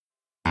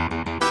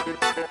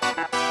Welcome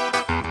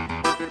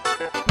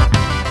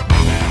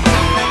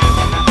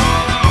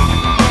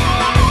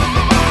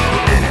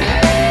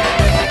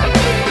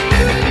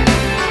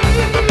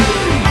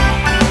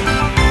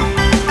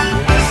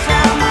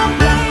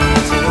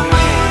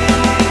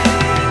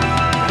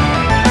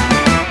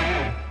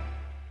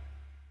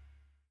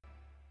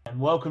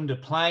to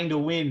Playing to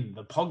Win,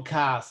 the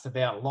podcast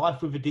about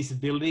life with a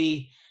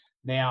disability.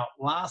 Now,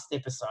 last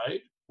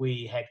episode,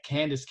 we had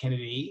Candice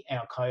Kennedy,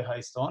 our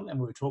co-host, on, and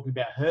we were talking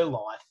about her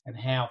life and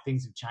how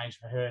things have changed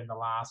for her in the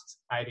last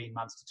 18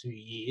 months to 2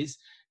 years.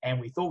 And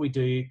we thought we'd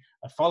do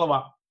a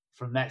follow-up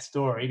from that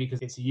story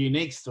because it's a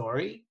unique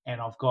story.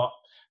 And I've got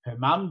her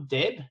mum,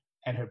 Deb,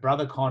 and her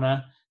brother,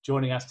 Connor,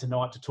 joining us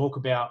tonight to talk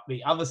about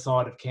the other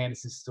side of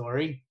Candice's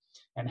story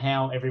and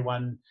how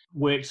everyone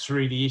worked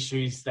through the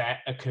issues that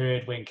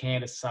occurred when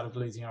Candice started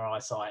losing her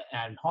eyesight.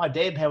 And hi,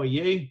 Deb, how are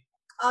you?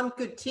 I'm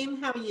good,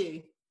 Tim. How are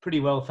you? Pretty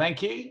well,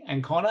 thank you.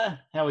 And Connor,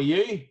 how are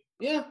you?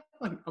 Yeah,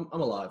 I'm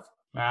alive.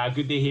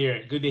 Good to hear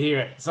it. Good to hear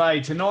it. So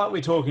tonight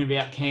we're talking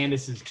about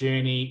Candice's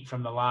journey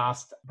from the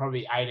last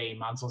probably 18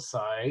 months or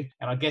so.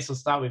 And I guess I'll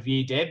start with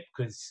you, Deb,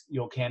 because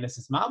you're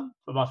Candice's mum.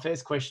 But my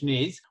first question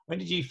is, when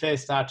did you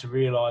first start to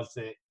realise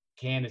that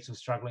Candice was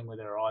struggling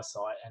with her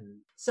eyesight? And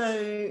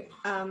so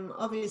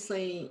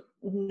obviously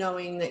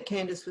knowing that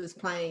Candice was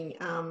playing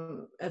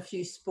a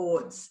few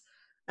sports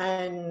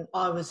and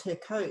I was her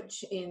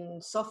coach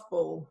in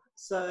softball,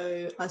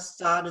 so I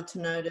started to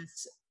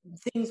notice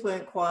things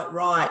weren't quite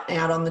right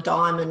out on the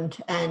diamond,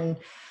 and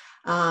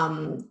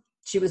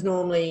she was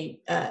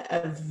normally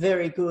a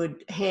very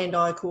good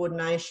hand-eye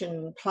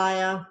coordination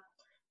player.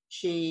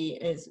 She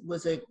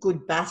was a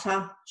good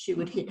batter. She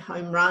would hit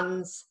home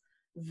runs,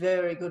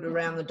 very good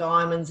around the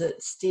diamonds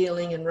at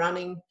stealing and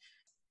running.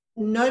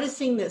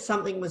 Noticing that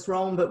something was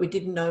wrong, but we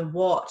didn't know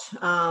what.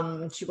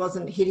 She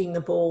wasn't hitting the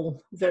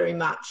ball very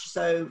much,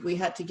 so we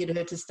had to get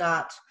her to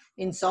start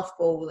in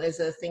softball.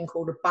 There's a thing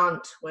called a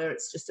bunt, where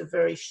it's just a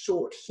very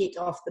short hit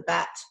off the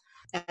bat.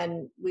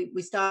 And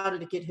we started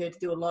to get her to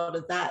do a lot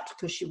of that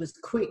because she was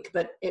quick,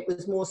 but it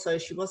was more so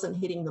she wasn't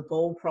hitting the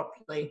ball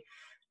properly.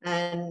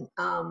 And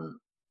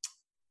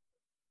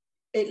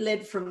it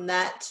led from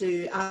that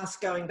to us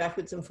going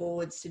backwards and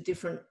forwards to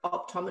different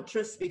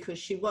optometrists because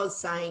she was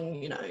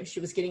saying, she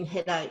was getting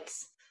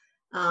headaches.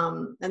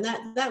 And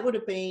that would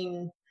have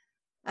been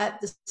at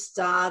the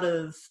start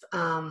of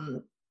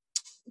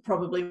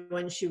probably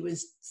when she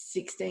was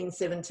 16,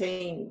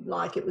 17,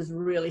 like it was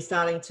really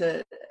starting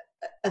to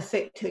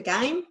affect her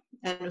game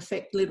and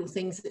affect little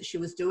things that she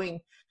was doing.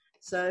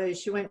 So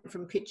she went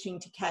from pitching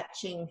to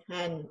catching,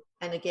 and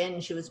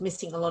again, she was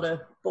missing a lot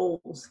of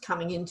balls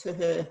coming into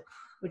her,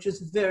 which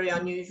was very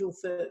unusual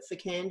for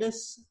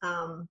Candice.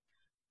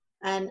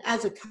 And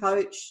as a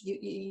coach,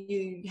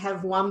 you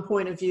have one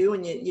point of view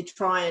and you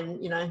try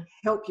and,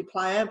 help your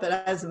player. But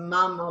as a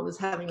mum, I was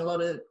having a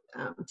lot of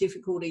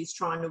difficulties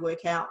trying to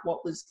work out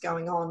what was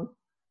going on.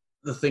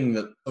 The thing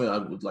that I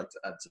would like to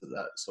add to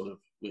that, sort of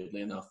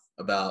weirdly enough,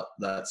 about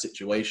that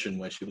situation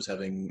where she was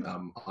having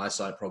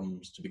eyesight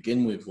problems to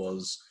begin with,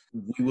 was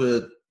we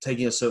were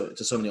taking her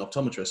to so many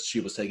optometrists.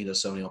 She was taking her to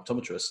so many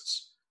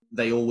optometrists.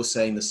 They all were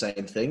saying the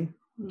same thing.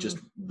 Just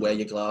wear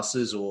your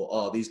glasses,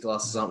 or, these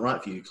glasses aren't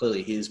right for you.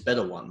 Clearly, here's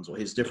better ones, or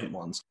here's different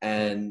ones.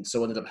 And so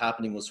what ended up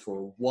happening was, for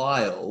a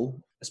while,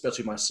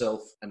 especially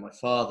myself and my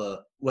father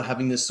were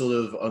having this sort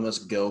of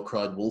almost girl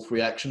cried wolf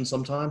reaction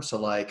sometimes. So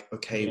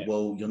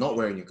well, you're not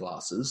wearing your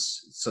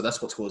glasses, so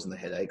that's what's causing the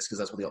headaches, because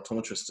that's what the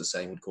optometrists are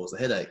saying would cause the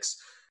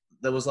headaches.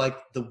 There was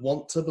the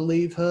want to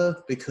believe her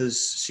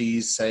because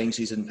she's saying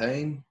she's in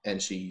pain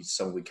and she's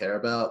someone we care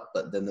about.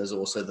 But then there's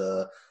also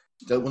the,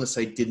 don't want to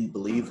say didn't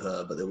believe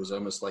her, but there was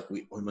almost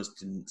we almost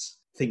didn't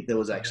think there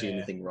was actually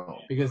anything wrong.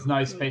 Because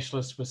no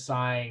specialist was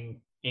saying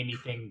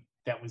anything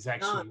that was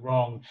actually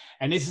wrong.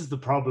 And this is the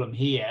problem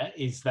here,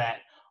 is that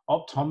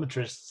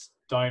optometrists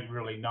don't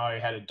really know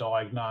how to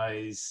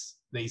diagnose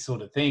these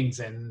sort of things.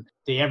 And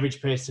the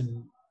average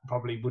person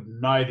probably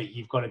wouldn't know that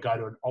you've got to go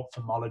to an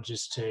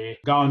ophthalmologist to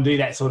go and do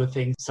that sort of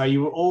thing. So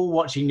you were all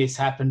watching this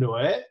happen to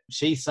her.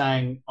 She's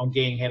saying, I'm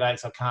getting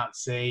headaches, I can't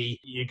see.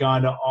 You're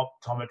going to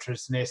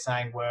optometrists and they're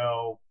saying,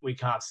 well, we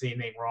can't see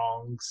anything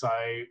wrong. So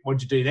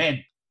what'd you do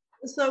then?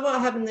 So what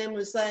happened then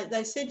was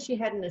they said she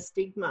had an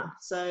astigma.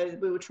 So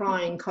we were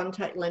trying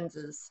contact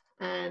lenses.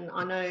 And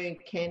I know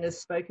Candice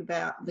spoke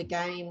about the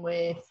game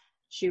where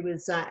she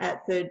was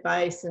at third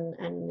base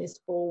and this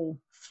ball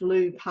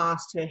flew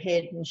past her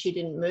head and she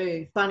didn't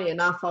move. Funny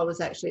enough, I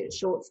was actually at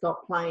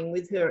shortstop playing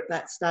with her at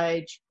that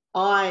stage.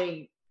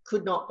 I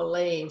could not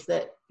believe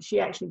that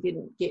she actually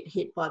didn't get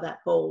hit by that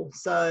ball.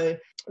 So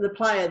the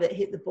player that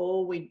hit the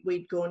ball,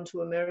 we'd gone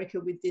to America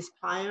with this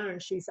player,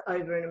 and she's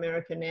over in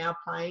America now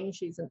playing.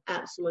 She's an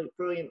absolute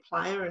brilliant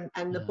player,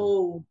 and the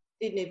ball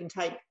didn't even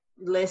take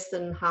less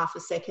than half a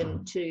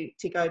second to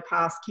go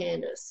past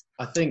Candice.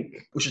 I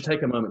think we should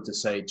take a moment to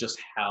say just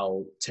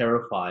how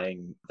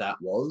terrifying that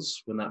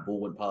was when that ball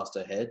went past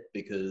her head,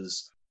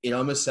 because it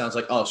almost sounds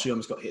like, oh, she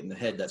almost got hit in the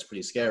head. That's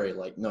pretty scary.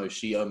 No,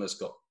 she almost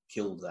got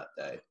killed that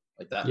day.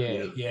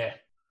 Yeah.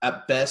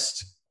 At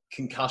best,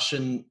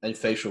 concussion and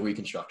facial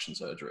reconstruction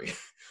surgery.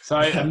 So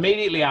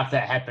immediately after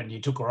that happened, you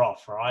took her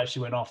off, right? She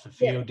went off the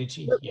field, did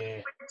she? Yeah.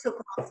 We took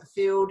her off the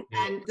field,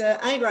 and the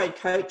A-grade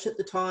coach at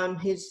the time,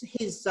 his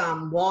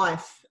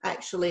wife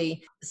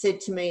actually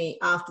said to me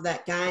after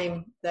that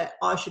game that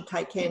I should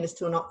take Candace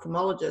to an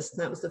ophthalmologist,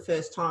 and that was the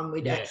first time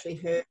we'd actually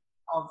heard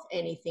of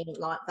anything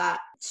like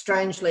that.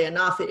 Strangely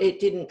enough, it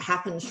didn't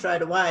happen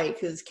straight away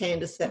because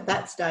Candace at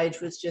that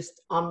stage was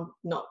just, I'm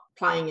not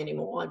playing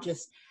anymore.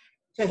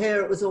 To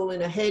her, it was all in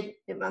her head.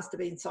 It must have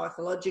been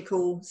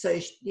psychological. So,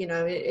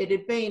 it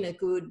had been a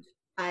good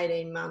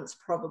 18 months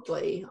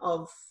probably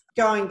of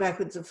going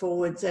backwards and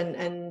forwards,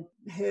 and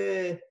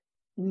her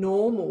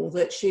normal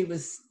that she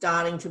was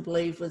starting to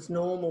believe was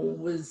normal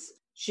was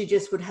she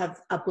just would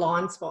have a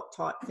blind spot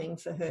type thing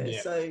for her.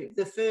 Yeah. So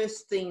the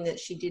first thing that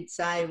she did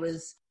say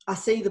was, I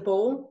see the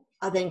ball,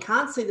 I then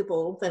can't see the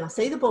ball, then I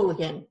see the ball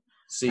again.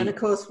 And of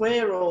course,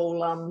 we're all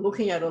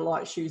looking at her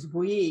like she was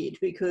weird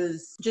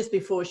because just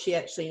before she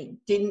actually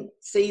didn't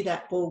see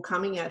that ball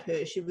coming at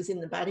her, she was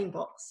in the batting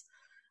box.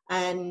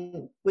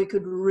 And we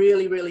could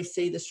really, really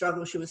see the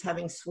struggle she was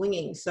having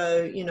swinging.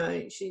 So,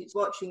 she's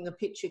watching the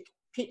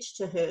pitch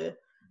to her.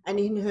 And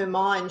in her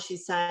mind,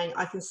 she's saying,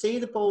 I can see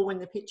the ball when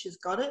the pitcher's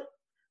got it.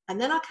 And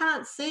then I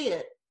can't see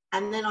it.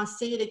 And then I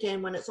see it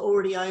again when it's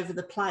already over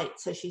the plate.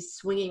 So she's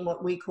swinging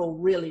what we call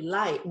really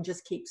late and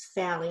just keeps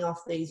fouling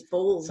off these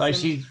balls. So is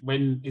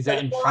that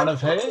in front of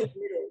her?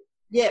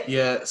 Yeah.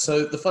 Yeah.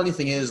 So the funny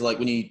thing is, like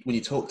when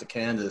you talk to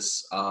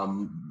Candace,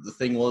 the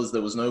thing was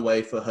there was no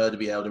way for her to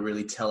be able to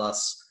really tell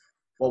us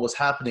what was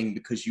happening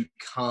because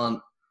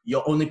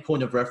your only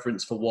point of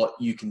reference for what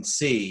you can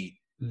see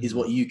is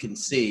what you can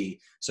see.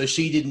 So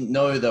she didn't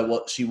know that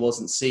what she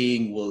wasn't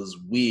seeing was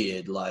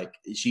weird. Like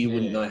she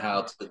wouldn't know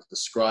how to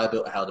describe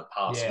it, how to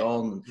pass it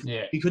on.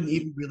 Yeah. She couldn't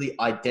even really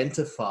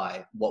identify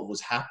what was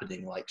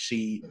happening. Like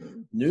she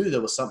knew there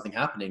was something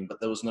happening,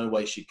 but there was no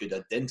way she could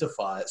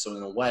identify it. So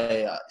in a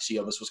way, she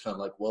almost was kind of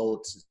like,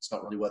 well, it's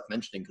not really worth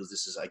mentioning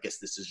because I guess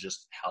this is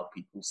just how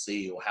people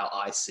see or how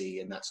I see,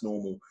 and that's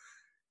normal.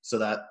 So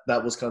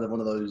that was kind of one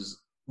of those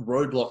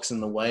roadblocks in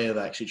the way of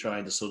actually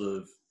trying to sort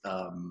of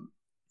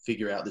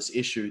figure out this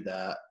issue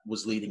that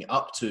was leading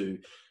up to,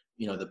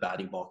 the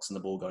batting box and the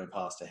ball going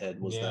past her head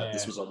was that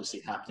this was obviously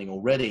happening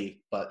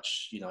already, but,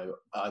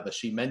 either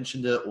she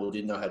mentioned it or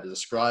didn't know how to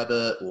describe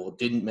it or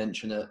didn't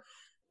mention it.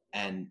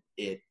 And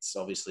it's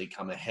obviously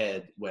come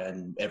ahead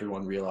when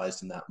everyone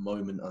realized in that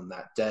moment on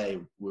that day,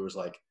 we was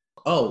like,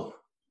 oh,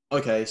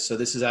 okay, so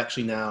this is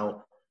actually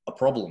now a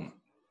problem.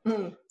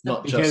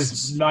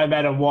 Because no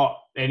matter what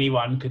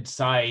anyone could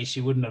say, she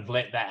wouldn't have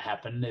let that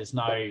happen. There's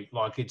no,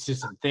 it's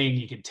just a thing.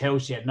 You could tell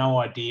she had no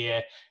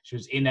idea. She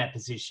was in that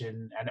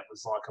position, and it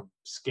was like a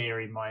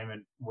scary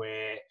moment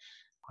where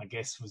I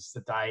guess was the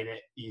day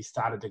that you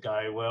started to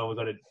go, well, we've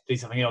got to do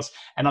something else.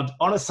 And I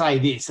want to say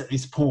this at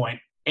this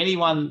point,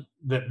 anyone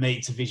that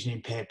meets a vision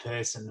impaired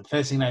person, the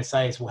first thing they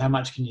say is, well, how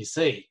much can you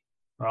see?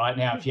 Right?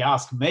 Now, if you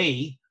ask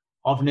me,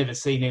 I've never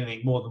seen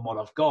anything more than what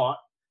I've got.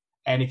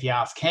 And if you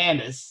ask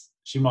Candace,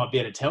 she might be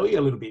able to tell you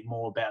a little bit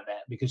more about that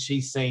because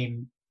she's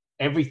seen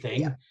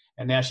everything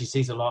and now she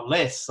sees a lot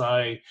less.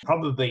 So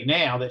probably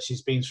now that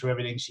she's been through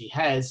everything she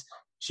has,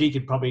 she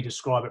could probably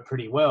describe it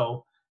pretty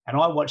well. And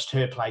I watched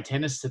her play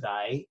tennis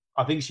today.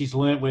 I think she's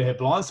learnt where her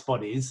blind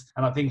spot is,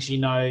 and I think she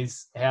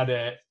knows how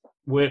to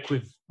work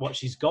with what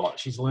she's got.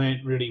 She's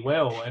learnt really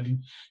well,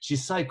 and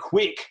she's so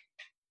quick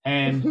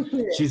and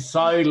she's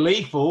so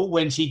lethal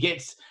when she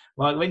gets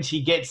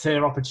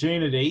her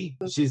opportunity.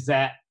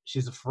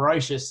 She's a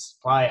ferocious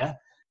player.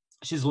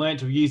 She's learned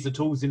to use the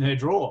tools in her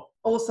drawer.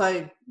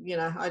 Also,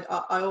 I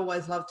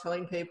always love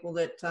telling people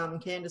that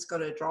Candace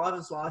got her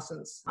driver's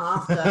license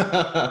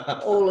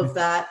after all of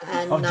that.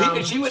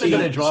 And she would have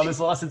got her driver's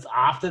license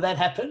after that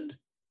happened?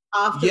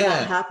 After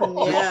that happened,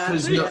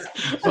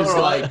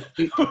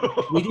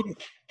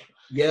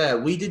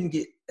 we didn't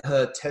get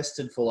her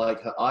tested for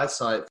her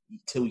eyesight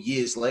till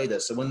years later.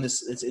 So when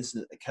this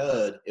incident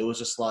occurred, it was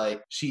just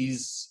like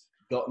she's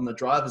gotten a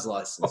driver's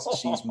license.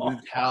 She's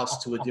moved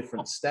house to a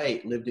different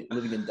state,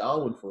 living in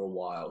Darwin for a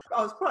while.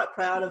 I was quite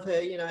proud of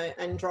her,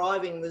 and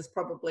driving was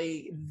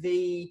probably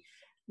the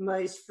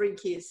most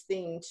freakiest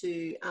thing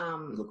to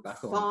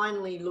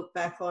finally look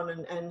back on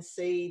and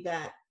see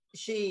that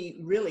she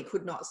really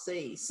could not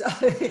see. So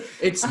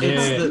it's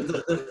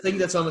the thing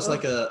that's almost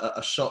like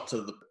a shot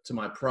to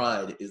my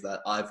pride is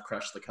that I've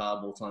crashed the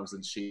car more times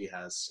than she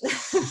has.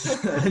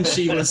 And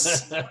she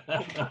was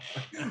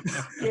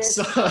yes,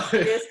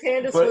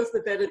 Candace was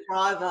the better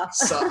driver.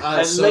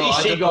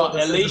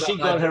 At least she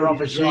got her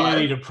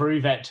opportunity to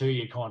prove that to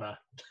you, Connor.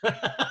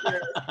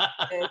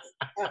 Yes,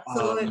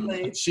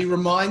 absolutely. She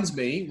reminds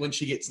me when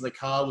she gets in the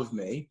car with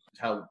me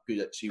how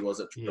good she was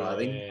at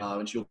driving,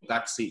 and she'll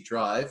backseat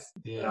drive.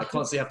 And I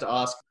constantly have to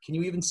ask, "Can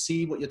you even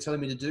see what you're telling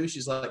me to do?"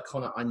 She's like,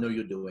 "Connor, I know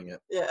you're doing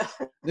it."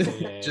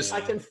 Just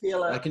I can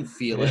feel it. I can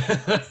feel it.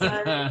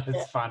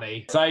 It's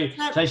funny. So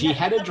she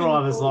had a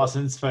driver's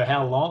license for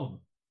how long?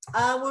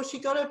 Well, she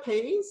got her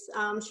P's.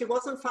 She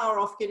wasn't far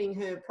off getting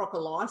her proper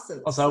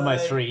license. Also,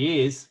 almost 3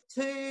 years.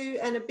 2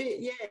 and a bit,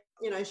 yeah.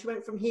 You know, she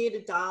went from here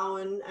to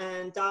Darwin,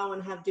 and Darwin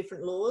have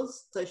different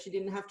laws, so she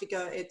didn't have to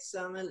go. It's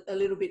a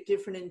little bit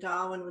different in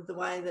Darwin with the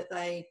way that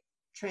they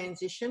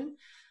transition.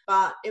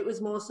 But it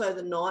was more so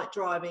the night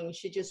driving.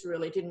 She just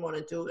really didn't want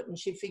to do it, and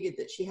she figured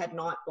that she had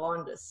night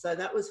blindness. So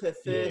that was her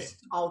first,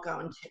 I'll go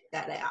and check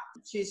that out.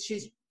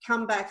 She's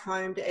come back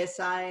home to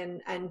SA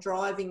and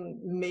driving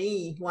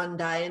me one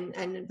day,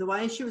 and the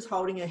way she was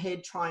holding her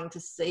head trying to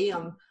see,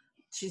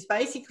 she's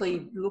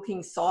basically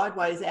looking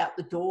sideways out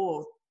the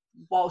door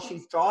while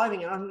she's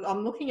driving, and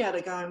I'm looking at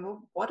her going,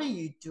 well, what are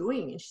you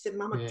doing? And she said,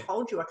 Mum, I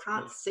told you I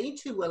can't see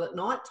too well at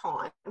night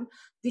time.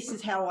 This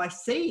is how I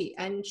see.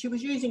 And she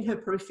was using her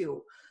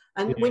peripheral.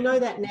 And we know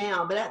that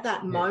now, but at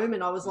that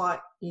moment I was like,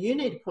 you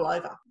need to pull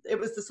over. It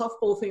was the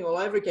softball thing all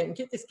over again.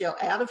 Get this girl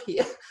out of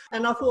here.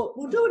 And I thought,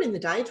 we'll do it in the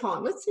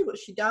daytime. Let's see what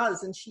she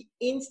does. And she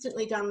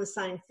instantly done the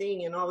same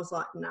thing. And I was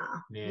like, nah,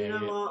 you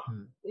know what?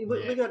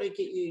 We got to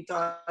get you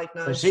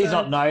diagnosed. So she's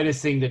not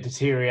noticing the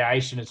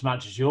deterioration as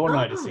much as you're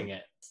noticing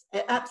it.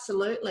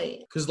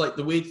 Absolutely. Because like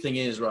the weird thing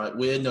is, right,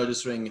 we're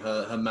noticing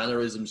her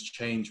mannerisms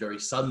change very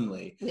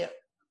suddenly. Yeah.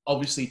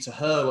 Obviously to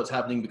her, what's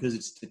happening, because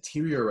it's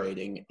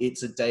deteriorating,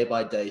 it's a day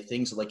by day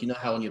thing. So like, you know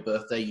how on your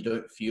birthday you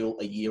don't feel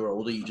a year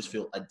older, you just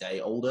feel a day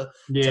older.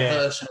 To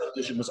her, her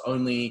vision was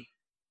only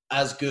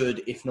as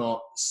good, if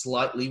not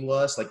slightly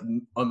worse, like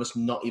almost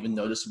not even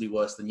noticeably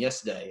worse than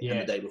yesterday and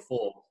the day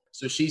before.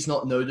 So she's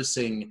not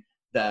noticing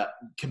that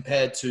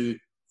compared to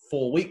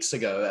 4 weeks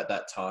ago at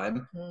that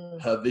time,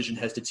 her vision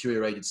has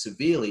deteriorated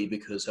severely,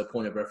 because her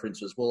point of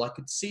reference was, well, I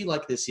could see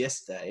like this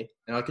yesterday,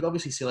 and I could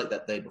obviously see like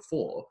that day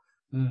before.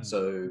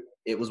 So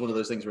it was one of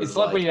those things where it's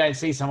like when you don't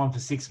see someone for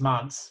 6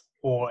 months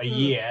or a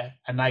year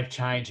and they've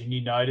changed and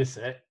you notice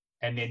it,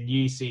 and then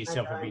you see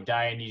yourself every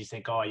day and you just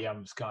think, oh yeah,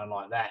 I'm just going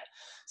like that.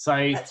 So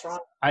that's right.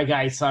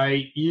 Okay, so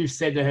you've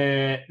said to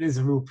her, there's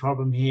a real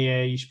problem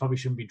here, you probably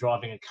shouldn't be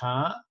driving a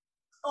car.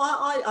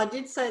 I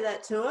did say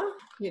that to her.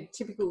 Your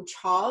typical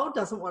child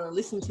doesn't want to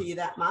listen to you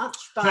that much,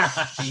 but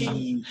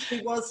she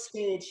was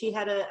scared. She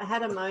had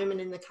a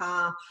moment in the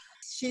car.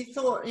 She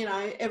thought, you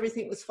know,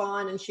 everything was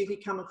fine and she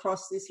could come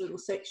across this little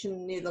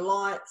section near the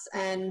lights.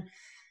 And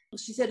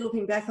she said,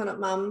 looking back on it,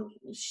 Mum,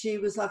 she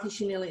was lucky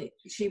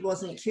she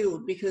wasn't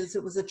killed, because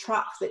it was a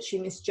truck that she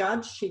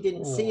misjudged. She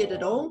didn't see it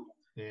at all.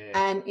 Yeah.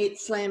 And it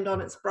slammed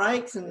on its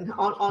brakes and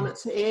on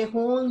its air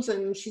horns.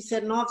 And she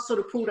said, and I've sort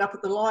of pulled up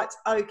at the lights,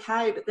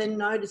 okay, but then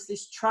noticed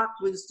this truck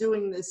was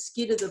doing the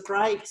skid of the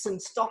brakes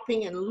and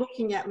stopping and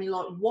looking at me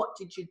like, what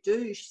did you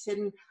do? She said,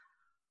 and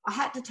I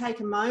had to take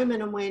a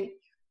moment and went,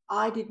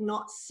 I did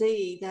not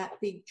see that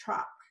big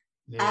truck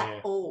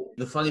at all.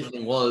 The funny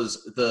thing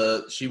was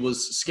she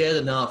was scared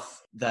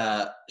enough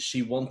that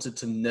she wanted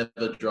to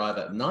never drive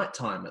at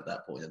nighttime at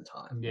that point in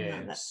time.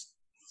 Yeah. No,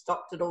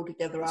 stopped it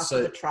altogether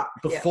after the truck.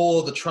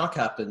 Before the truck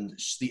happened,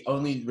 the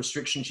only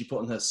restriction she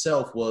put on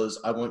herself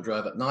was, I won't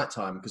drive at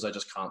nighttime because I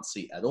just can't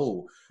see at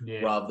all,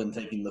 rather than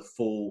taking the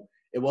full.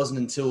 It wasn't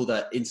until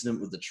that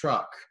incident with the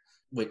truck,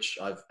 which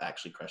I've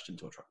actually crashed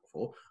into a truck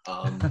before.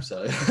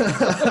 So,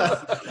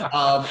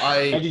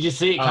 and did you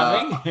see it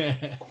coming?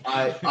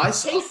 He's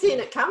seen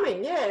it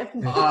coming, yeah.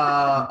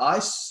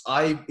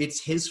 It's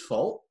his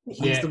fault.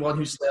 He's the one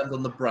who slammed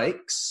on the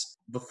brakes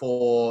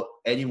before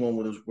anyone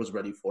was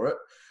ready for it.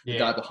 The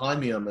guy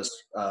behind me almost.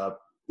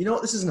 You know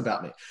what? This isn't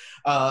about me.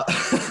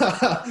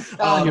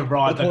 You're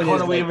right, but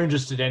Connor, we were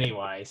interested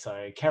anyway,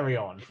 so carry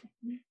on.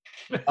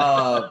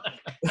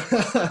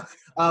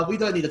 We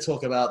don't need to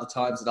talk about the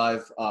times that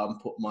I've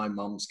put my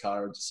mum's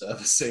car into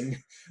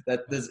servicing.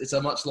 It's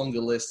a much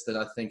longer list than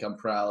I think I'm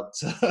proud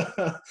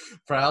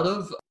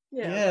of.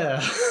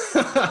 Yeah.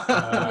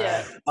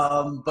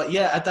 But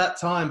yeah, at that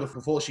time,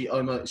 before she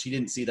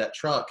didn't see that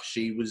truck,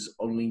 she was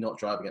only not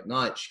driving at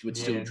night. She would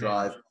still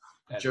drive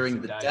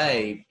during the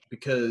day,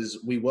 because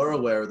we were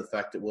aware of the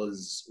fact it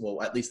was,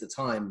 well, at least the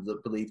time,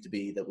 believed to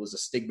be that was a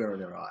stigma in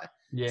her eye.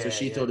 So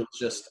she thought it was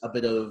just a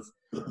bit of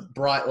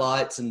bright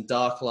lights and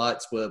dark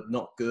lights were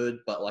not good,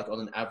 but like on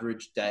an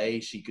average day,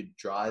 she could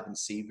drive and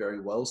see very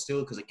well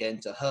still, because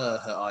again, to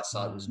her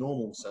eyesight was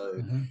normal.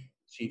 So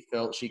she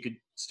felt she could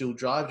still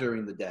drive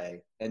during the day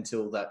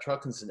until that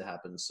truck incident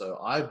happened. So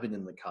I've been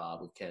in the car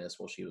with Candice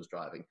while she was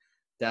driving.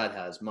 Dad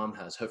has, Mum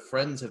has, her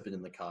friends have been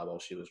in the car while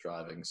she was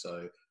driving.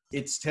 So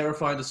it's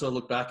terrifying to sort of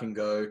look back and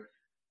go,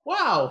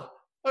 wow,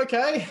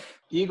 okay.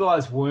 You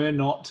guys were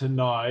not to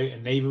know,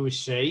 and neither was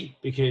she,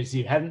 because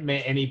you hadn't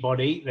met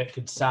anybody that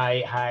could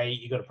say, hey,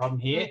 you got a problem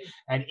here.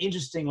 And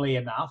interestingly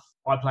enough,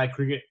 I played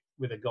cricket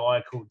with a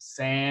guy called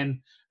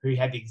Sam who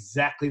had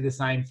exactly the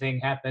same thing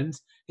happen.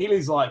 He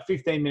lives like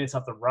 15 minutes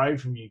up the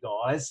road from you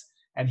guys,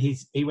 and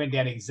he went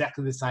down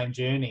exactly the same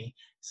journey.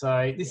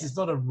 So this is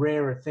not a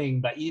rarer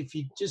thing, but if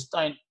you just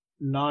don't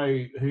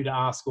know who to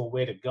ask or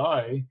where to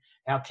go,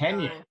 how can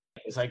you?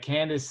 So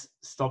Candice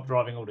stopped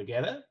driving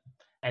altogether,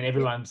 and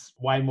everyone's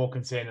way more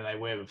concerned than they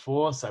were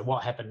before. So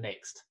what happened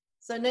next?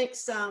 So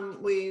next,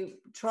 we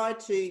tried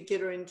to get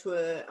her into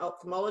an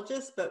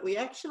ophthalmologist, but we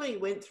actually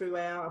went through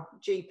our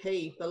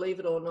GP, believe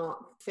it or not.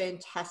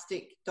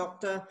 Fantastic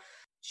doctor.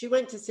 She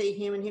went to see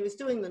him and he was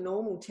doing the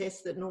normal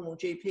tests that normal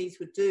GPs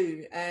would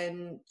do.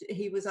 And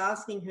he was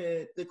asking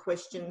her the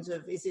questions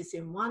of, is this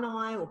in one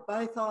eye or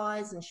both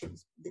eyes? And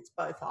it's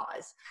both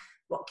eyes.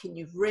 What can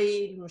you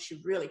read? And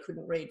she really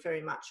couldn't read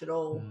very much at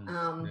all.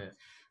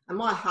 And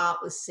my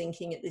heart was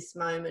sinking at this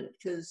moment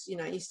because, you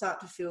know, you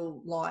start to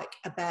feel like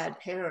a bad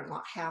parent,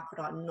 like, how could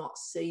I not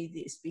see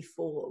this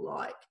before?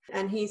 Like,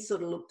 and he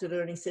sort of looked at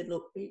her and he said,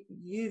 look,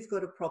 you've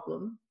got a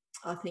problem.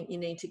 I think you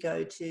need to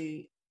go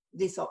to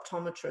this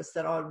optometrist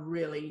that I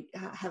really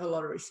have a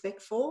lot of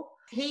respect for.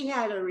 He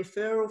had a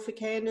referral for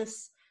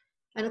Candace.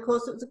 And of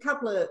course, it was a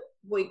couple of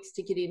weeks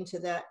to get into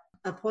that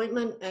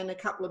appointment and a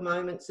couple of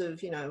moments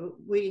of, you know,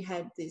 we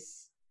had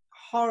this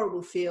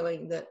horrible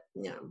feeling that,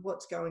 you know,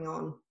 what's going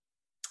on?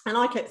 And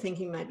I kept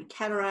thinking maybe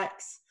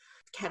cataracts.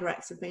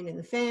 Cataracts have been in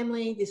the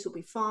family. This will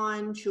be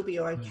fine. She'll be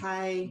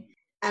okay.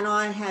 And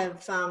I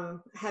have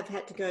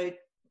had to go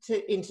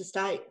to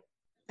interstate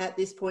at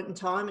this point in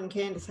time, and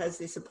Candace has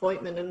this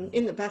appointment, and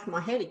in the back of my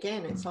head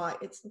again, it's like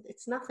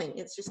it's nothing.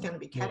 It's just going to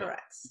be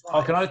cataracts. Yeah.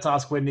 Like, can I just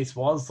ask when this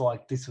was?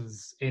 Like, this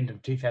was end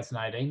of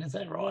 2018, is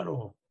that right?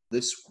 Or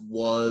this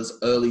was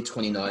early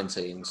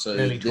 2019. So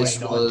early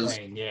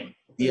 2019,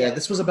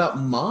 this was about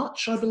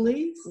March, I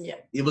believe. Yeah,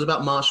 it was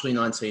about March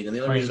 2019, and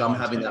the only reason I'm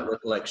having that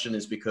recollection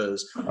is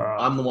because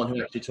I'm the one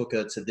who actually took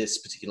her to this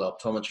particular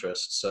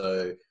optometrist.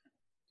 So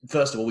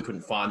first of all, we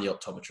couldn't find the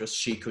optometrist.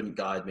 She couldn't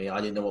guide me.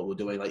 I didn't know what we were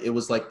doing. Like, it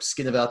was like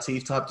skin of our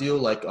teeth type deal.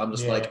 Like, I'm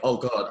just like, oh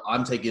God,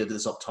 I'm taking her to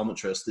this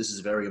optometrist. This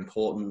is very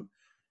important.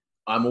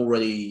 I'm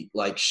already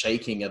like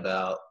shaking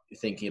about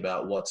thinking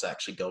about what's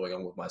actually going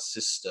on with my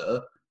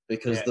sister.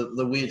 Because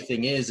the weird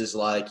thing is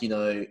like, you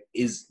know,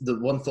 is the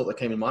one thought that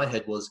came in my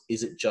head was,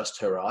 is it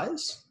just her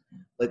eyes?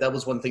 Like, that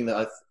was one thing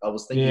that I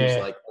was thinking. Yeah,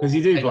 was like, because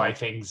you do blow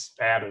things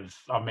out of,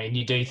 I mean,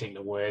 you do think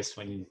the worst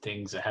when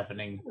things are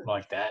happening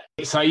like that.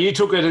 So you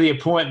took her to the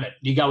appointment.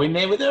 You go in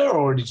there with her,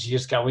 or did she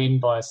just go in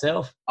by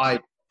herself? I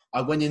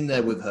went in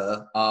there with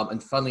her,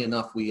 and funnily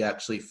enough, we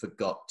actually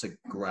forgot to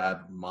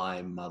grab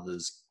my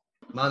mother's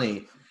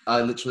money.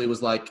 I literally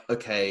was like,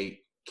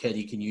 okay,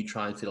 Kenny, can you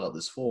try and fill out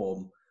this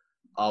form?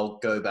 I'll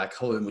go back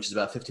home, which is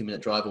about a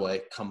 15-minute drive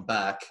away, come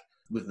back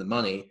with the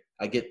money.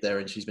 I get there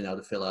and she's been able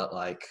to fill out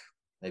like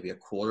maybe a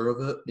quarter of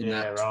it in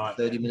that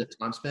 30-minute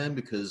time span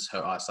because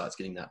her eyesight's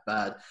getting that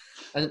bad.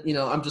 And, you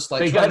know, I'm just like...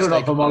 So you go to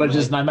an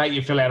ophthalmologist and they make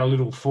you fill out a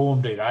little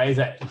form, do they? Is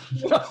that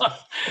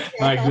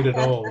no good at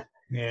all?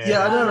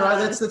 Yeah, I know, right?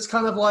 That's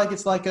kind of like,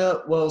 it's like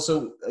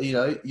so, you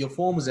know, your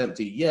form is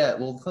empty. Yeah,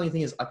 well, the funny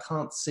thing is I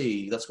can't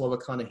see. That's why we're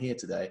kind of here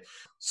today.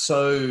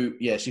 So,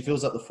 yeah, she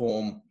fills out the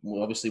form.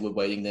 Well, obviously, we're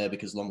waiting there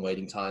because long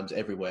waiting times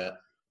everywhere.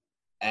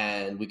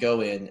 And we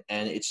go in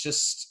and it's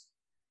just,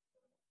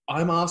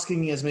 I'm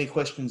asking as many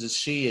questions as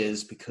she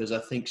is because I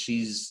think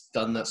she's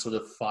done that sort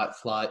of fight,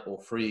 flight,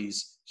 or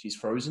freeze. She's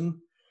frozen.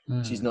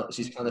 She's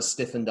kind of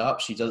stiffened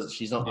up. She's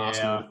not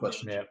asking the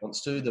questions she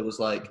wants to. There was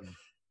like...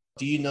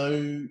 Do you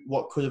know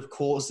what could have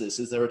caused this?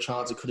 Is there a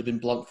chance it could have been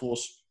blunt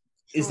force?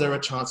 Is there a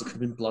chance it could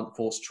have been blunt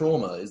force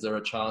trauma? Is there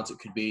a chance it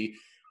could be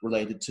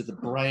related to the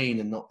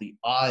brain and not the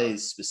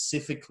eyes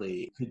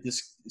specifically? Could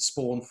this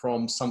spawn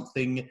from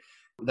something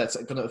that's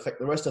going to affect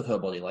the rest of her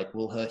body? Like,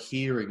 will her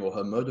hearing or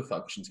her motor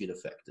functions get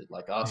affected?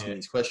 Like, asking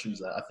these questions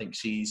that I think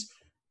she's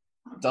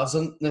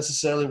doesn't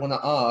necessarily want to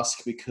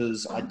ask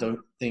because I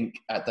don't think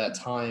at that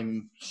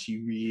time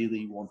she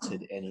really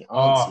wanted any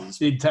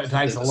answers. It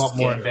takes a lot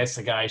more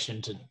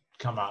investigation to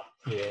come up.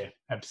 Yeah,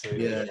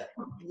 absolutely.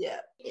 Yeah.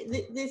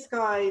 This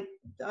guy,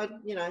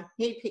 you know,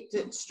 he picked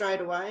it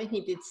straight away. He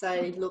did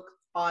say, look,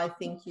 I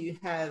think you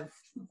have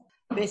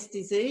Best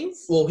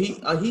disease? Well, he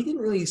didn't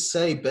really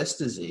say Best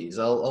disease.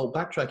 I'll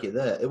backtrack you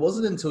there. It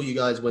wasn't until you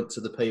guys went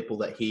to the people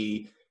that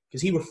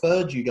because he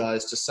referred you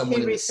guys to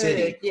someone in the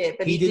city. Yeah,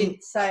 but he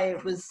didn't say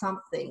it was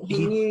something.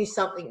 He knew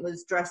something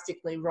was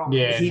drastically wrong.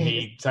 Yeah,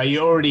 so you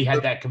already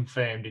had that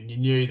confirmed and you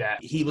knew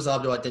that. He was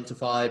able to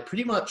identify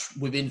pretty much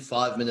within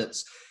 5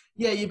 minutes,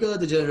 yeah, you've got a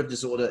degenerative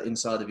disorder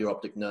inside of your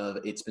optic nerve.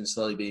 It's been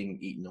slowly being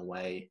eaten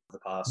away for the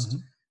past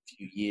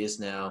few years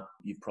now.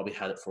 You've probably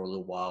had it for a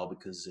little while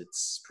because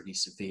it's pretty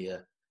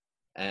severe.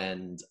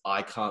 And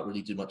I can't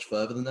really do much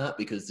further than that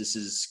because this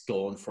has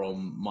gone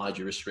from my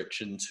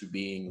jurisdiction to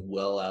being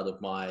well out of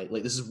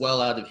this is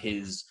well out of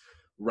his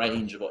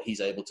range of what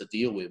he's able to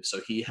deal with.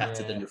 So he had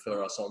to then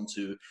refer us on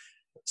to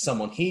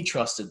someone he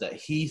trusted that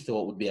he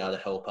thought would be able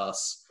to help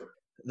us.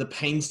 The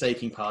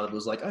painstaking part of it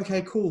was like,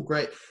 okay, cool,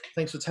 great.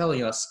 Thanks for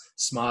telling us.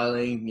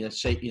 Smiling,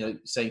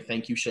 saying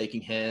thank you,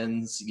 shaking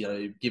hands,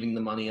 giving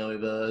the money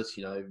over,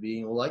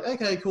 being all like,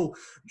 okay, cool.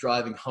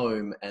 Driving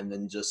home and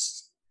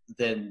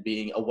then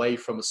being away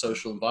from a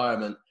social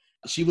environment.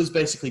 She was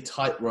basically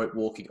tightrope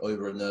walking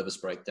over a nervous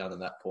breakdown at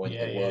that point.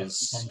 I'm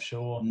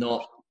sure.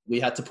 We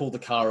had to pull the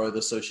car over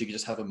so she could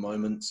just have a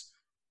moment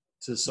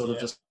to sort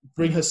of just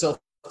bring herself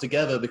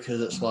together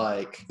because it's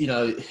like, you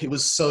know, it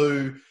was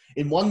so,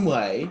 in one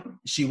way,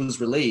 she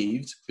was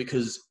relieved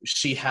because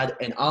she had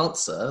an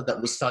answer that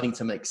was starting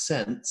to make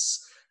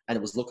sense and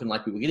it was looking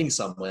like we were getting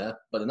somewhere.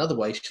 But another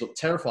way, she looked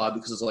terrified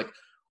because it's like,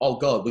 oh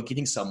God, we're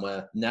getting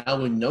somewhere. Now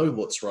we know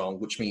what's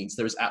wrong, which means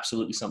there is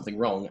absolutely something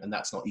wrong and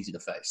that's not easy to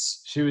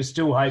face. She was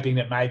still hoping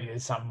that maybe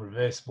there's some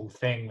reversible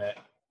thing that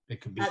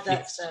could be At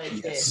fixed. that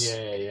stage, Yes.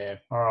 Yeah.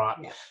 All right.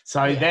 Yeah.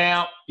 So Yeah.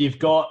 now you've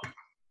got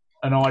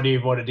an idea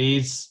of what it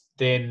is.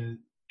 Then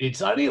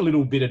it's only a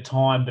little bit of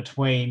time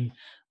between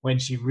when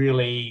she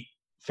really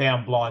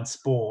found blind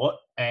sport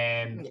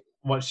and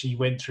what she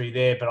went through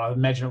there. But I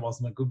imagine it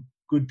wasn't a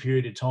good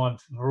period of time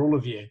for all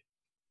of you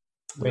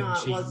when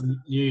she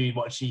knew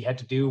what she had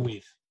to deal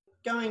with.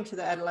 Going to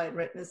the Adelaide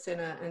Retina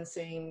Centre and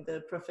seeing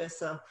the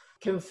professor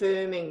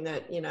confirming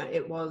that, you know,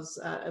 it was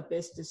a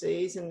Best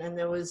disease, and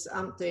there was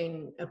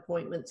umpteen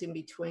appointments in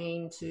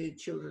between to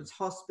Children's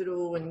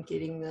Hospital and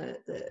getting the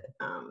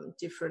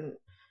different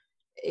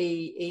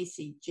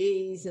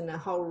ECGs and a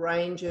whole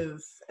range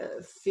of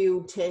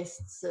field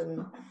tests.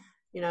 And,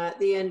 you know, at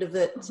the end of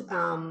it,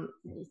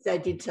 they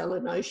did tell her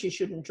no, she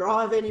shouldn't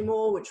drive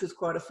anymore, which was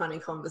quite a funny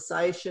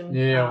conversation.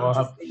 Yeah,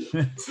 well,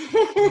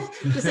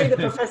 to see the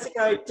professor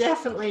go,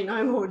 definitely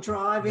no more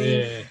driving.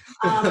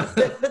 Yeah.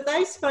 But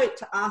they spoke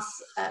to us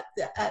at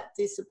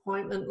this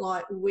appointment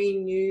like we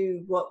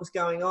knew what was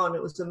going on.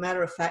 It was a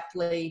matter of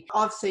factly,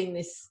 I've seen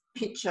this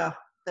picture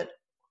that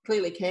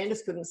clearly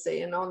Candace couldn't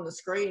see, and on the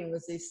screen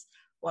was this,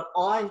 what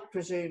I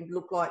presumed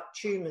looked like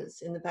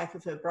tumours in the back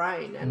of her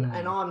brain. And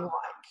I'm like,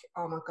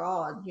 oh my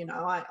God, you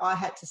know, I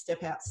had to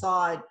step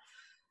outside,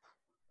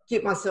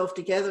 get myself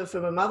together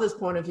from a mother's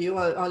point of view.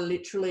 I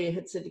literally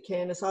had said to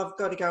Candace, I've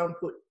got to go and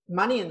put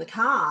money in the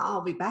car.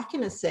 I'll be back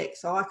in a sec.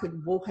 So I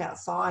could walk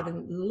outside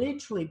and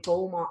literally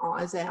bawl my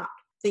eyes out,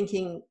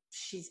 thinking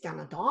she's going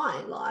to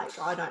die. Like,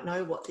 I don't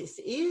know what this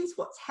is,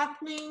 what's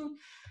happening.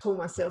 Pull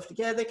myself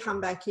together,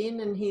 come back in,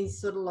 and he's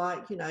sort of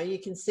like, you know, you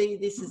can see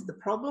this is the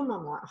problem.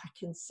 I'm like, I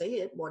can see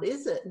it. What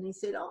is it? And he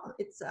said, oh,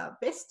 it's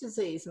Best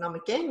disease. And I'm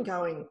again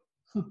going,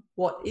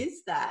 what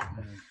is that?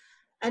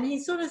 And he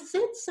sort of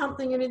said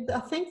something, and I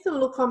think the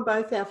look on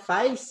both our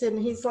face, and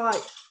he's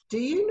like, do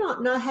you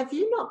not know, have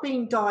you not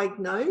been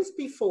diagnosed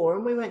before?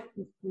 And we went,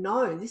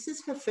 no, this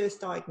is her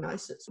first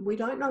diagnosis. We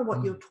don't know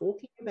what you're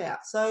talking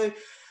about. So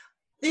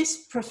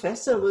this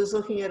professor was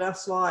looking at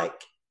us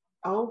like,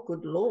 oh,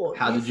 good Lord.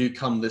 How did you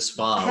come this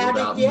far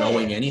without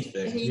knowing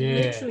anything? He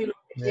literally looked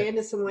at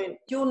Candace and went,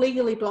 you're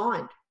legally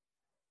blind.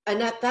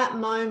 And at that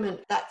moment,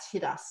 that's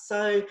hit us.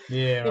 So,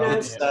 you know,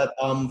 it's that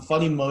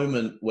funny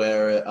moment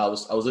where I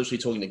was actually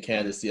talking to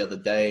Candace the other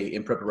day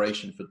in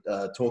preparation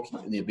for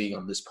being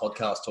on this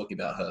podcast, talking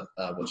about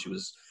her, what she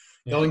was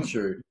going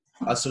through.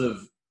 I sort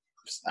of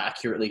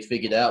accurately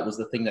figured out was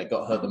the thing that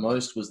got her the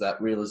most was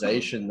that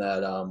realization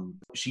that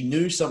she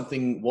knew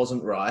something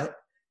wasn't right.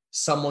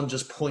 Someone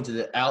just pointed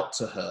it out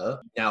to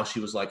her. Now she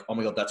was like, oh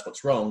my God, that's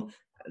what's wrong.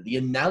 The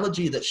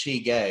analogy that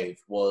she gave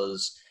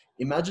was,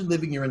 imagine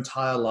living your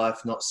entire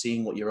life not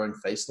seeing what your own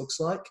face looks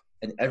like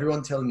and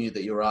everyone telling you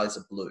that your eyes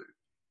are blue.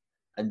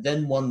 And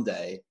then one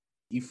day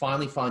you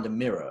finally find a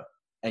mirror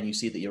and you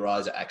see that your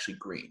eyes are actually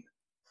green.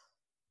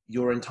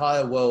 Your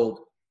entire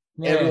world,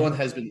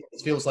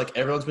 it feels like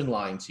everyone's been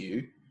lying to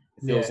you.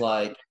 It feels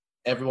like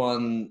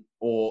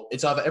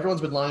it's either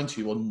everyone's been lying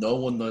to you or no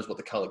one knows what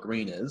the color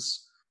green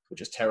is, which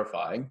is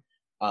terrifying.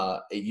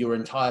 Your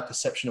entire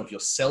perception of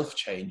yourself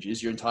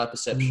changes. Your entire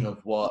perception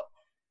of what,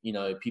 you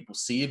know, people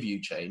see of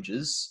you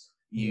changes.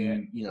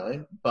 You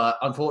know, but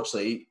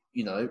unfortunately,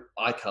 you know,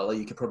 eye color,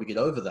 you could probably get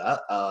over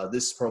that.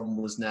 This problem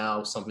was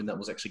now something that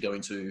was actually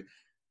going to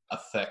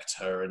affect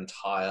her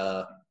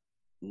entire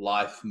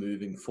life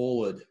moving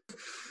forward.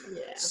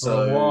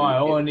 So for a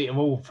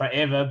while,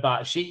 forever.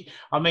 But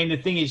the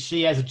thing is,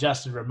 she has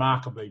adjusted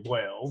remarkably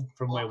well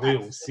from where we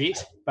all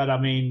sit. But I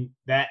mean,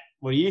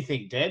 what do you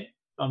think, Deb?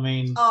 I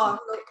mean,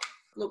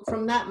 look,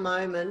 from that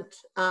moment,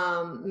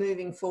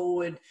 moving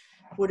forward,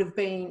 would have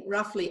been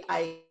roughly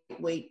 8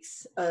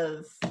 weeks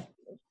of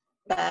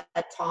bad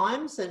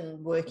times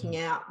and working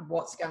out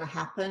what's going to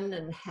happen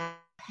and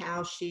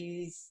how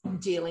she's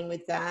dealing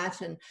with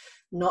that and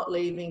not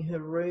leaving her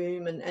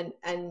room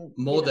and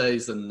more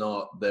days than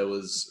not, there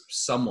was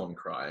someone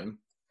crying.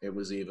 It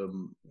was either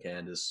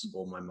Candace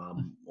or my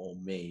mum or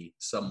me,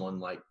 someone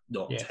like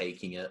not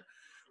taking it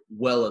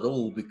well at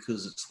all,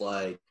 because it's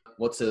like,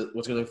 what's going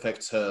to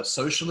affect her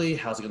socially?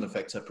 How's it going to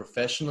affect her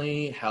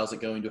professionally? How's it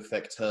going to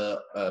affect her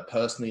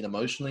personally and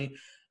emotionally?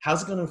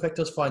 How's it going to affect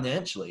us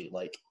financially?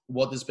 Like,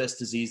 what does Best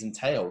disease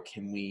entail?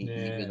 Can we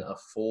even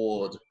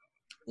afford,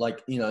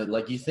 like, you know,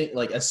 like you think,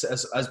 like as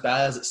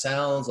bad as it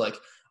sounds, like,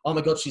 oh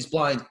my God, she's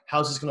blind.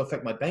 How's this going to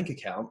affect my bank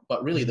account?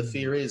 But really the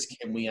fear is,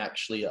 can we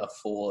actually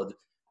afford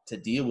to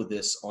deal with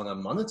this on a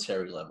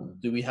monetary level?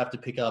 Do we have to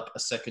pick up a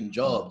second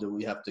job? Do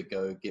we have to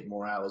go get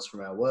more hours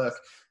from our work?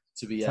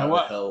 to be So able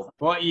to help.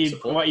 what you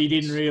support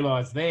didn't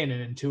realise then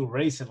and until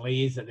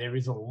recently is that there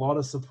is a lot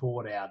of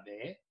support out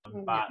there.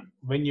 But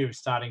when you're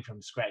starting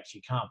from scratch,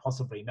 you can't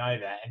possibly know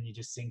that, and you're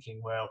just thinking,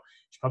 well,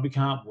 she probably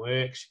can't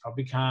work, she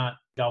probably can't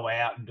go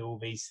out and do all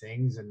these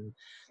things. And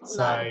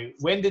so,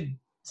 when did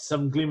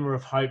some glimmer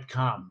of hope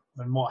come,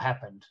 and what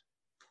happened?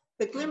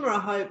 The glimmer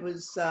of hope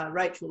was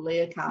Rachel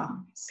Learcar.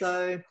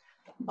 So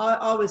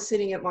I was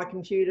sitting at my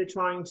computer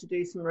trying to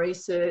do some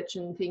research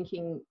and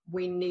thinking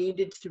we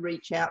needed to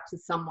reach out to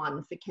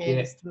someone for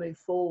Candice to move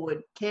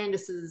forward.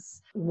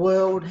 Candice's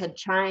world had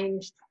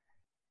changed.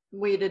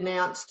 We had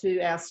announced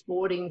to our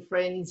sporting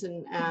friends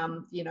and,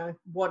 you know,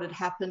 what had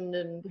happened,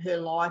 and her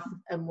life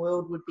and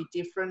world would be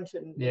different.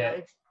 And,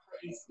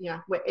 you know,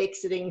 we're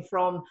exiting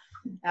from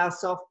our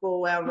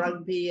softball, our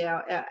rugby,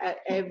 our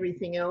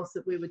everything else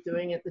that we were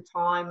doing at the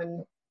time,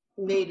 and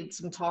needed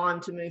some time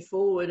to move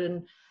forward.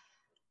 And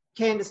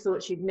Candice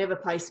thought she'd never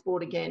play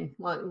sport again.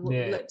 Like,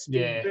 let's be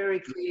very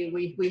clear.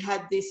 We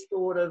had this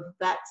thought of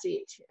that's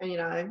it, you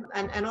know.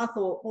 And I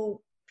thought, well,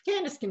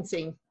 Candice can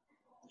sing.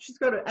 She's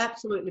got an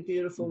absolutely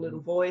beautiful little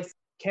voice.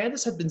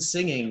 Candice had been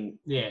singing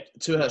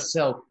to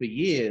herself for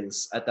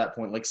years at that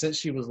point, like since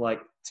she was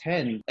like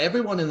 10.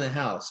 Everyone in the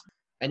house,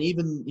 and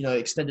even, you know,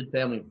 extended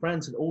family and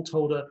friends, had all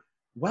told her,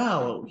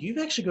 wow, you've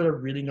actually got a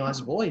really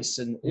nice voice,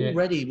 and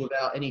already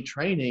without any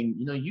training,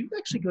 you know, you've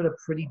actually got a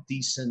pretty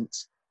decent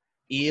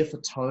ear for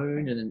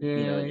tone and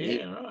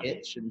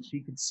pitch, and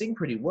she could sing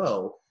pretty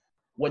well.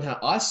 When her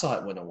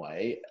eyesight went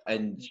away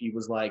and she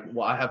was like,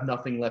 well, I have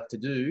nothing left to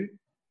do,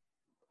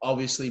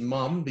 obviously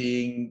mum,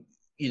 being,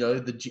 you know,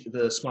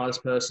 the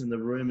smartest person in the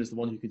room, is the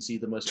one who can see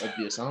the most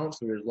obvious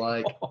answer, is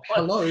like,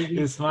 hello.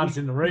 You're the smartest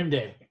in the room,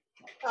 Dad.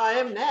 I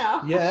am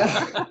now.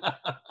 Yeah.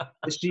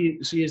 She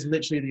is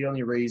literally the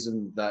only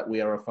reason that we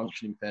are a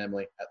functioning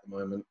family at the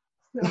moment.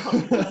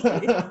 Thank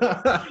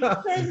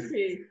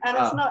you. And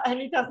it's not, and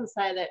he doesn't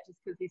say that just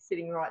because he's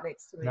sitting right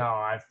next to me. No,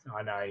 I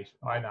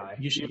know.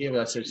 You should hear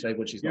what I say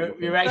when she's not.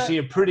 You're actually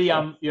a pretty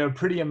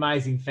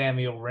amazing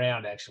family all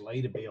round,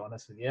 actually, to be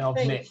honest with you.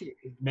 I've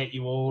met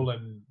you all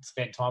and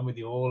spent time with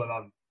you all, and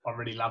I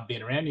really love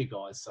being around you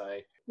guys. So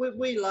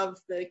we love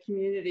the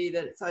community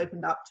that it's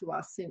opened up to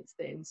us since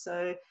then.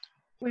 So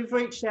we've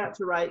reached out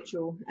to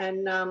Rachel,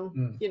 and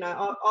you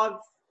know, I've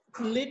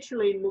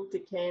literally looked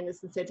at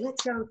Candice and said,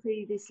 let's go and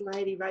see this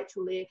lady,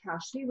 Rachel Learcar.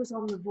 She was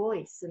on The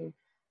Voice, and,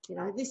 you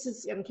know, this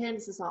is, and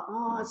Candice is like,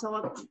 oh,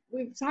 so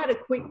we've had a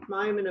quick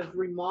moment of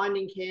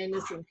reminding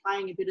Candice and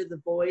playing a bit of The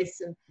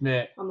Voice, and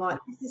I'm like,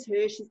 this is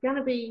her. She's going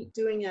to be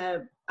doing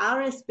a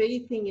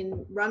RSB thing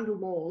in Rundle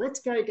Mall. Let's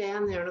go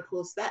down there. And, of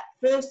course, that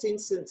first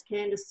instance,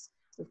 Candice,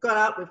 we've got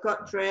up, we've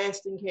got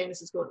dressed, and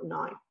Candice has got,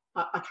 no,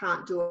 I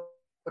can't do it,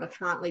 but I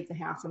can't leave the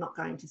house. I'm not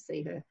going to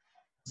see her.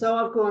 So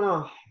I've gone,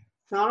 oh.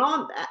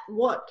 So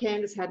what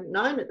Candice hadn't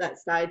known at that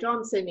stage,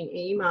 I'm sending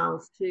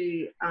emails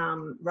to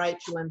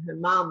Rachel and her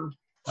mum.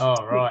 Oh,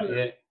 right,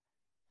 yeah.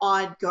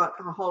 I'd got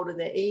a hold of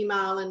their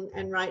email,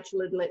 and Rachel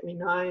had let me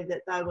know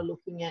that they were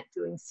looking at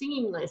doing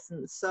singing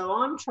lessons. So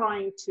I'm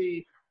trying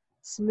to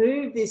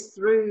smooth this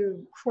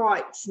through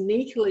quite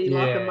sneakily,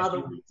 like a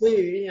mother would do,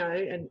 you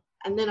know.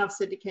 And then I've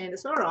said to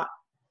Candice, all right,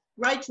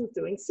 Rachel's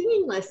doing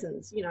singing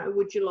lessons. You know,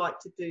 would you like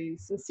to do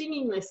some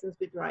singing lessons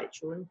with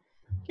Rachel? And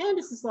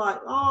Candice is like,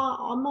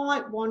 oh, I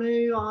might want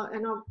to.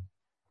 And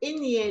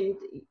in the end,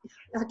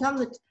 I've done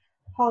the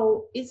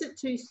whole, is it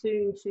too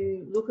soon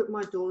to look at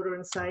my daughter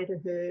and say to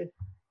her,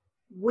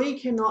 we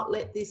cannot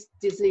let this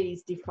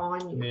disease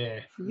define you. Yeah.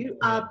 You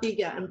are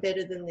bigger and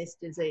better than this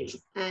disease.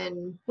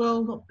 And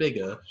well, not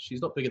bigger.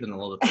 She's not bigger than a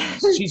lot of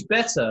things. She's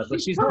better,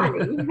 but she's not.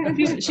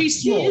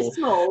 She's small. She is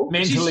small.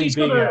 Mentally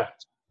bigger.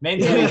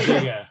 Mentally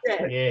bigger.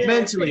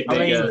 Mentally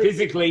bigger. I mean,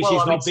 physically,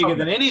 she's not bigger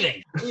than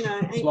anything. You know,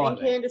 and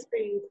Candice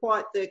being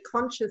quite the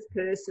conscious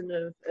person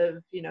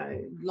of you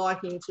know,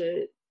 liking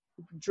to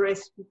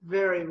dress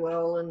very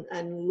well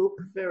and look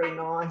very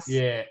nice.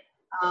 Yeah.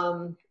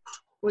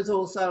 Was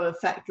also a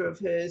factor of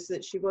hers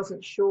that she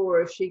wasn't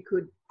sure if she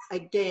could,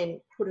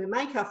 again, put her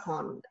makeup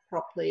on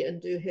properly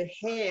and do her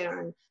hair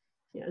and,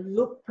 you know,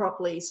 look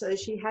properly. So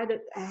she had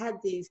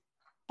these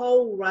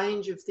whole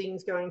range of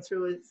things going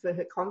through for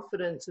her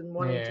confidence and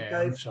wanting to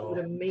go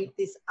forward and meet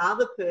this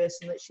other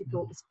person that she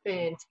thought was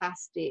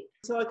fantastic.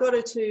 So I got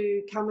her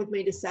to come with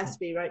me to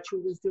SASB. Rachel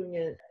was doing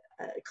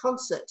a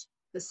concert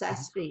for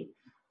SASB.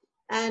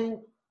 And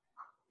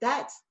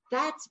that's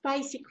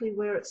basically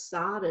where it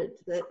started,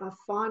 that I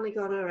finally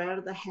got her out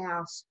of the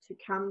house to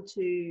come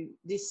to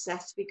this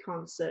SASB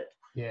concert,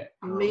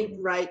 meet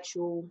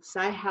Rachel,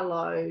 say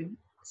hello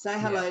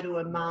to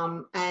her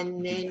mum,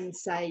 and then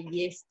say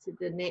yes to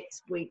the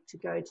next week to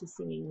go to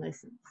singing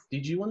lessons.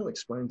 Did you want to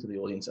explain to the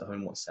audience at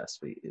home what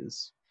SASB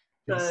is?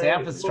 The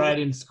South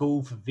Australian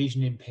School for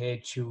Vision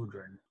Impaired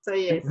Children. So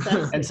yes.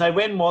 And so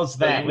when was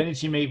that? When did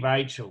she meet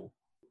Rachel?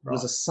 It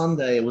was a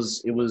Sunday. It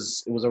was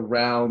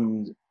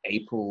around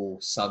April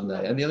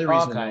Sunday, and the only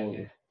reason I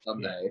was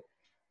Sunday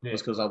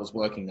was because I was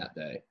working that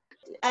day.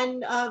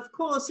 And of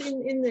course,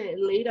 in the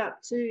lead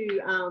up to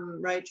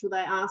Rachel, they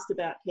asked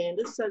about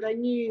Candice, so they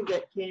knew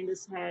that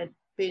Candice had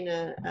been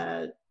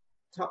a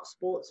top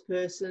sports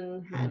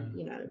person, had,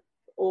 you know,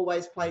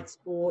 always played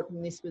sport,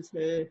 and this was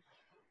her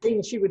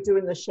thing she would do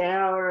in the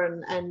shower.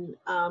 And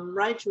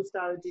Rachel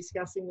started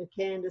discussing with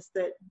Candace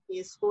that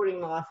your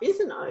sporting life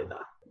isn't over.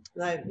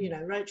 You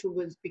know, Rachel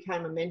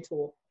became a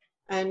mentor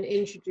and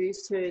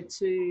introduced her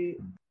to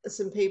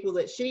some people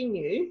that she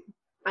knew.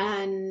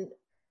 And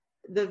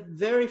the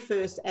very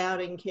first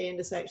outing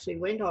Candace actually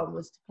went on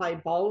was to play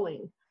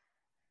bowling.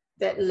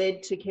 That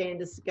led to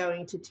Candace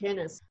going to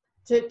tennis.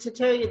 To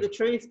tell you the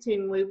truth,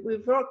 Tim,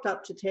 we've rocked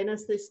up to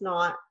tennis this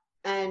night,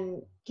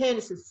 and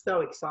Candace is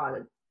so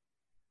excited.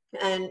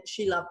 And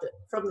she loved it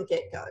from the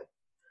get-go.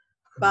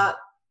 But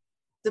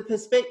the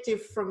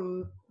perspective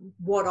from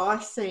what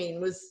I've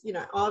seen was, you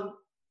know, I've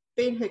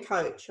been her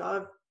coach.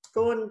 I've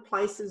gone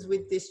places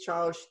with this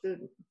child. She's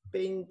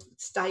been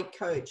state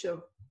coach.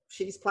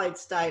 She's played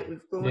state.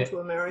 We've gone to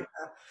America.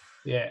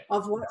 Yeah.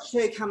 I've watched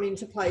her come in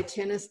to play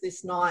tennis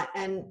this night,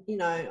 and, you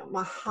know,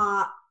 my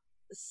heart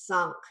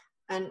sunk.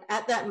 And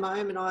at that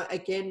moment, I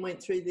again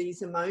went through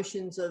these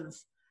emotions of,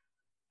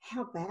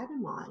 how bad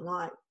am I?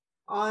 Like,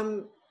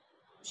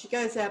 she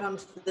goes out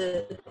onto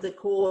the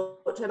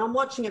court, and I'm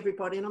watching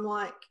everybody, and I'm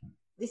like,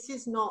 this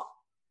is not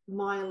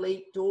my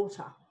elite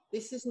daughter.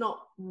 This is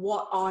not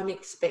what I'm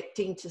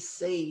expecting to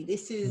see.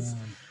 This is,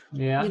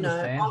 you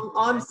know,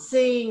 I'm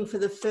seeing for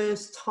the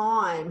first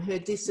time her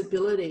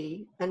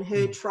disability and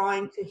her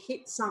trying to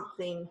hit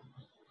something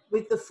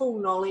with the full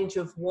knowledge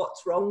of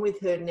what's wrong with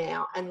her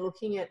now, and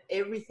looking at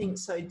everything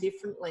so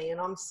differently. And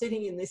I'm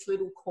sitting in this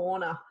little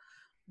corner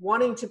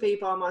wanting to be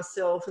by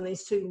myself, and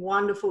these two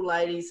wonderful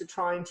ladies are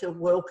trying to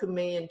welcome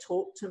me and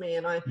talk to me,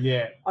 and I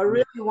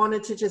really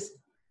wanted to just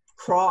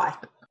cry.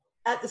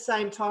 At the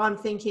same time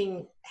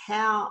thinking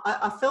how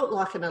I felt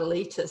like an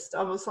elitist.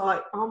 I was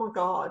like, oh my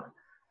God.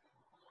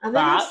 And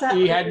then but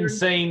you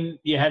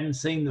hadn't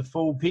seen the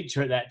full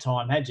picture at that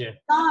time, had you?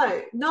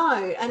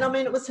 No. And I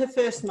mean, it was her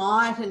first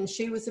night, and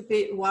she was a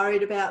bit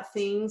worried about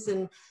things,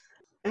 and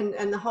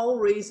the whole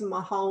reason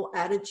my whole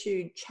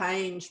attitude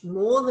changed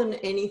more than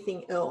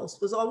anything else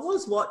was I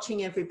was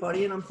watching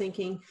everybody, and I'm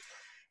thinking,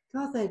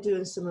 God, they're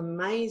doing some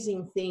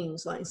amazing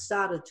things. Like, I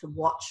started to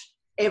watch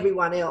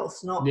everyone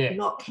else, not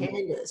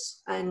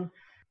Candace. And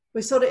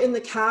we're sort of in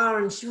the car,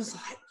 and she was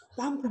like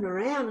bumping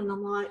around, and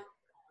I'm like,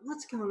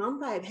 what's going on,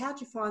 babe?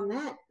 How'd you find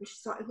that? And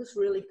she's like, it was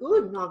really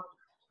good. And I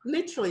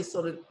literally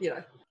sort of, you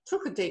know,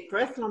 took a deep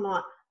breath, and I'm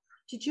like,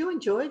 did you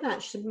enjoy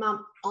that? She said,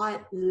 Mum, I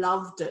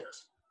loved it.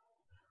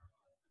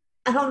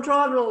 And I'm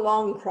driving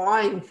along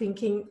crying,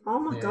 thinking, oh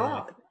my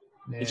God,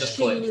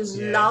 she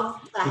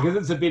loved that. Because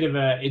it's a bit of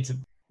it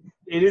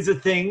is a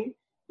thing.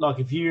 Like,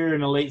 if you're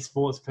an elite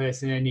sports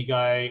person and you go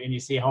and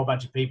you see a whole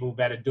bunch of people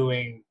that are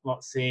doing,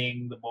 like,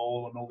 seeing the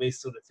ball and all this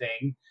sort of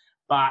thing.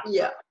 But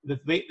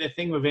the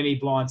thing with any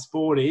blind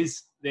sport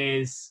is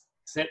there's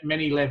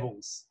many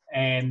levels,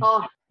 and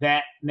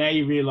that now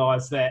you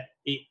realise that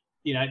it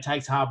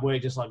takes hard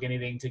work, just like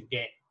anything, to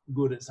get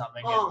good at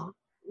something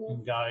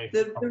and go.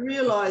 The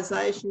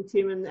realisation,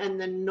 Tim, and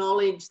the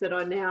knowledge that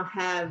I now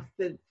have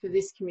for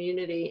this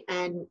community,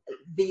 and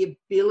the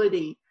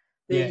ability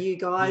that you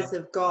guys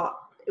have got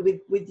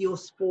with your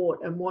sport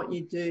and what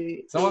you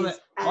do. So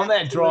on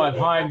that drive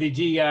home, did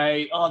you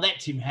go, oh, that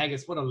Tim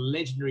Haggis, what a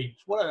legendary,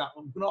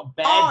 not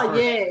bad.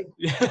 Oh,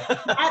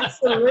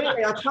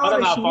 absolutely. I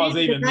don't know if I was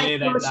even there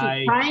that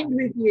day. Trained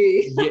with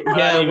you. I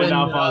don't even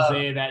know if I was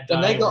there that day.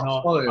 When they got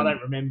home, I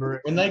don't remember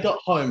it. When they got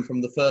home from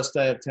the first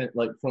day of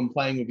from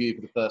playing with you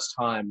for the first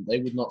time, they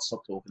would not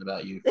stop talking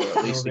about you for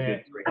at least a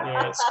good 3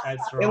 hours.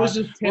 That's right. It was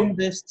just Tim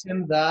this,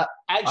 Tim that.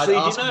 Actually,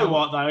 you know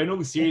what, though? In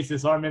all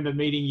seriousness, I remember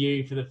meeting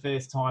you for the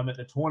first time at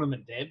the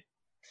tournament, Deb.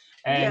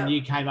 And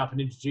you came up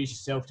and introduced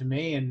yourself to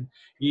me, and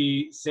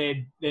you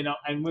said,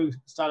 and we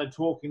started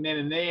talking then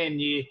and there,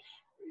 and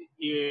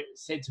you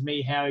said to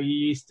me how you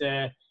used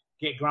to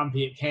get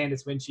grumpy at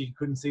Candace when she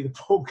couldn't see the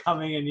ball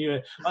coming,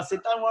 and I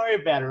said, don't worry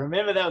about it.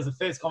 Remember, that was the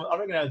first I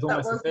reckon that was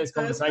almost the first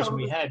conversation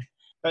we had.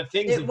 But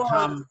things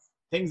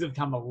have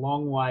come a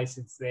long way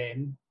since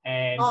then,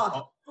 and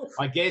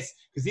I guess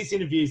because this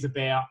interview is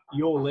about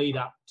your lead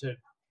up to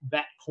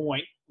that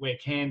point where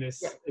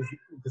Candace is,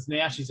 because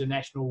now she's a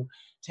national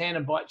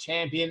tandem bike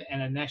champion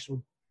and a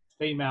national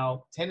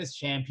female tennis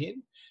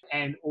champion.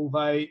 And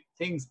although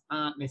things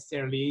aren't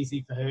necessarily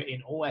easy for her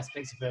in all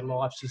aspects of her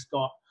life, she's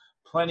got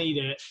plenty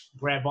to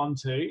grab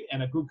onto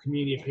and a good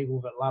community of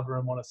people that love her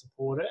and want to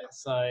support her.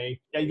 So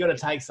you got to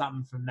take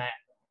something from that.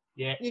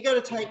 Yeah, you got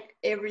to take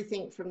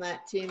everything from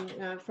that, Tim.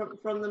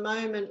 From the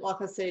moment,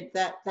 like I said,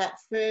 that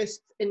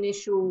first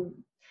initial,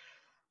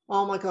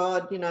 oh my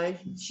God,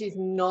 she's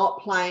not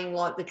playing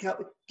like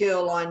the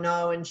girl I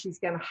know, and she's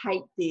going to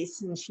hate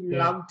this, and she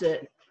loved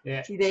it.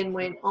 Yeah. She then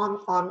went,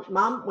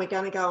 Mum, we're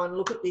going to go and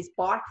look at this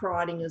bike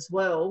riding as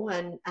well,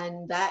 and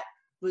that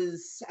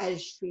was,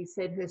 as she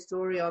said, her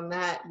story on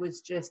that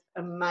was just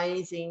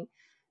amazing.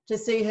 To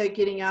see her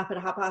getting up at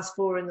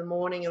 4:30 in the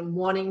morning and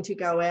wanting to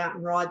go out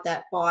and ride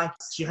that bike.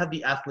 She had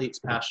the athlete's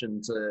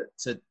passion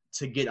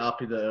to get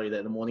up early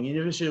in the morning.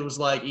 Even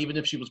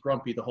if she was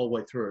grumpy the whole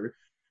way through,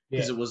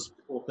 because it was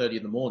 4:30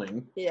 in the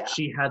morning. Yeah.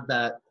 She had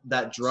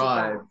that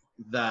drive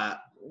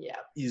that Yeah.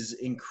 is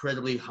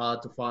incredibly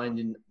hard to find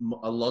in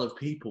a lot of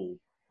people.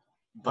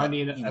 But,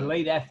 Only an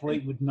elite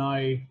athlete would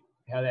know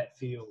how that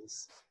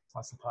feels,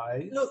 I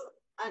suppose. Look,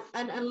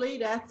 an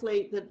elite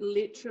athlete that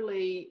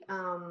literally,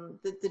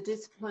 the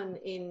discipline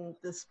in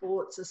the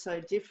sports are so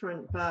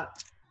different,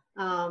 but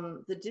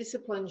the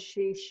discipline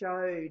she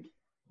showed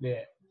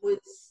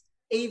was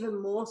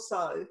even more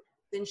so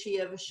than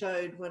she ever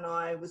showed when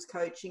I was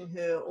coaching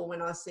her or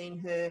when I seen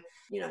her.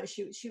 You know,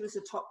 she was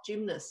a top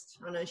gymnast.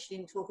 I know she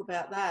didn't talk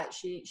about that.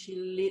 She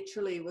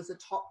literally was a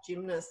top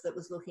gymnast that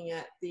was looking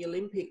at the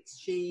Olympics.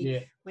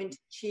 She went to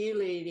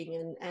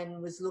cheerleading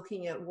and was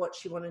looking at what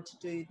she wanted to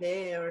do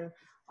there. And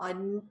I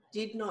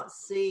did not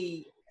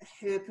see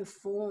her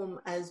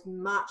perform as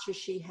much as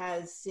she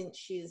has since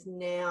she is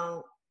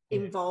now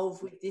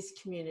involved with this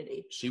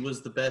community. She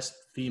was the best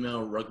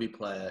female rugby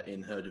player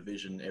in her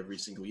division every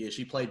single year.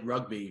 She played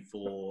rugby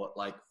for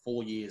like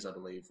 4 years, I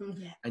believe.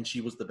 And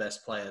she was the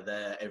best player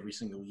there every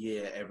single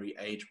year, every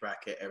age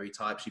bracket, every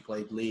type. She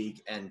played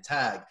league and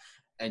tag,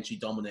 and she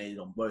dominated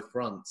on both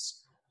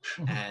fronts.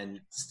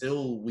 And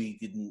still we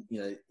didn't,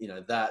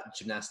 that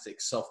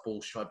gymnastics,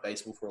 softball, she tried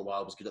baseball for a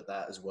while, was good at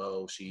that as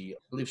well. I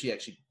believe she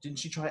actually, didn't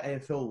she try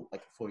AFL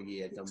like for a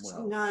year, done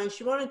well? No,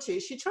 she wanted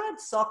to. She tried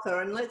soccer,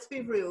 and let's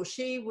be real,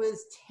 she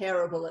was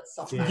terrible at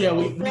soccer. Yeah,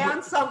 we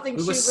found something we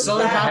she were was so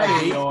bad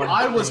happy. at.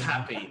 I was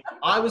happy.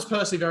 I was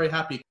personally very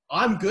happy.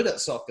 I'm good at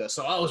soccer,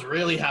 so I was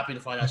really happy to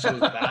find out she was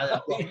bad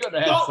at it.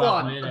 Got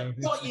one!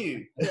 Got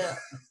you! Yeah.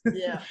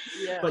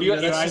 But you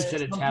got your own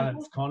set of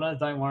talents, Connor.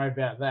 Don't worry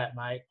about that,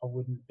 mate. I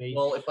wouldn't be.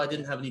 Well, if I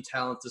didn't have any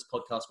talent, this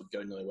podcast would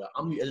go nowhere.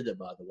 I'm the editor,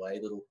 by the way.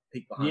 Little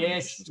peek behind.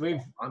 Yes,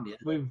 we've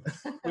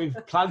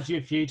plugged you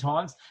a few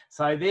times.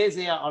 So there's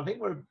I think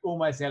we're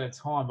almost out of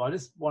time, but I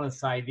just want to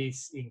say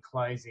this in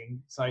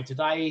closing. So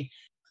today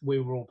we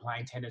were all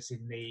playing tennis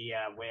in the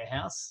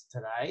warehouse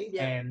today,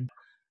 and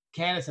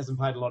Candice hasn't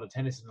played a lot of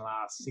tennis in the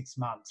last 6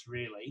 months,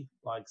 really.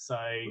 When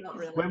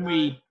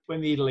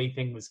the Italy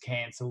thing was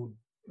cancelled,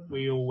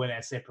 we all went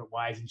our separate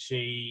ways, and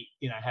she,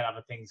 had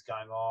other things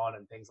going on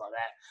and things like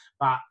that.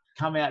 But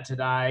come out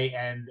today,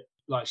 and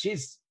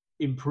she's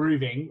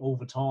improving all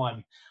the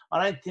time.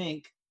 I don't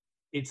think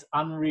it's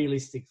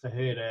unrealistic for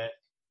her to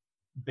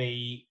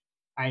be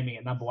aiming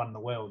at number one in the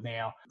world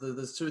now.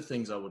 There's two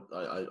things I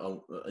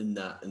in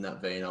that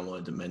vein I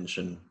wanted to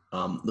mention.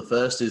 The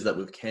first is that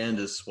with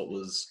Candice, what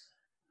was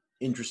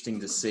interesting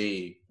to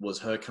see was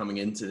her coming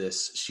into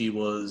this. She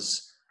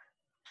was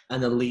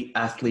an elite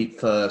athlete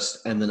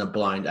first and then a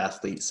blind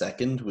athlete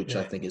second, which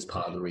I think is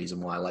part of the reason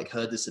why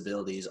her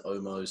disability is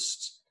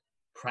almost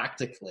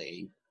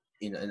practically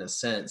in a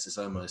sense it's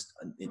almost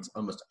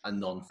a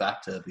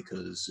non-factor,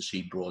 because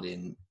she brought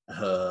in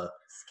her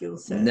skill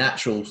set,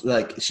 natural,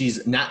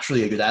 she's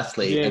naturally a good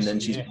athlete, and then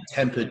she's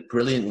tempered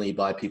brilliantly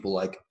by people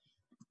like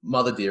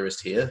Mother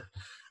Dearest here,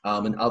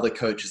 and other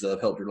coaches that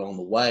have helped her along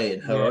the way,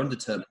 and her own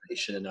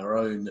determination and her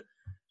own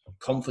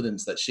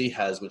confidence that she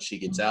has when she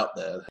gets out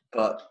there.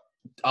 But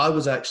I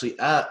was actually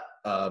at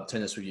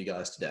tennis with you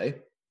guys today.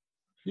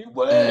 You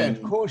were,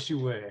 of course you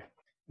were.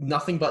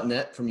 Nothing but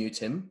net from you,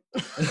 Tim.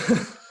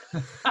 The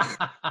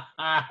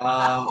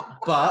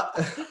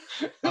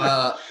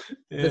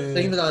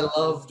thing that I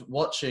loved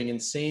watching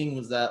and seeing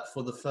was that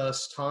for the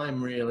first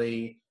time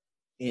really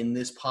in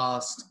this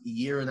past 1.5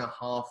 year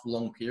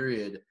long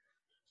period,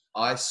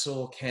 I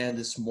saw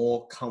Candice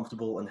more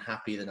comfortable and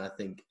happy than I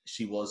think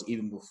she was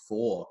even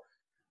before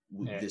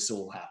this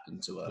all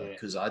happened to her.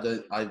 Because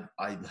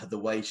the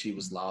way she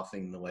was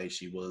laughing, the way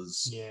she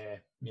was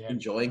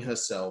enjoying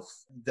herself.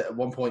 At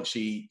one point,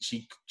 she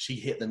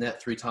hit the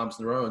net 3 times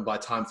in a row, and by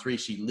time 3,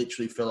 she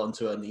literally fell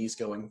onto her knees,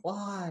 going,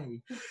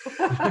 "Why?"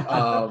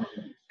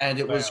 And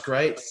it was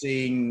great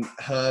seeing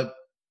her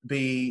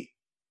be.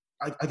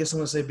 I guess I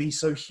want to say be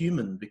so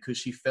human, because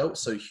she felt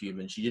so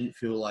human. She didn't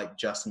feel like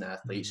just an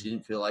athlete. She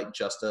didn't feel like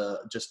just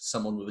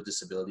someone with a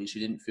disability.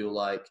 She didn't feel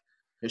like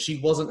she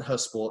wasn't her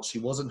sport. She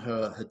wasn't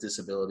her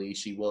disability.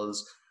 She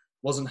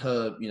wasn't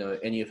her,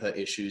 any of her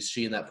issues.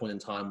 She, in that point in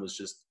time, was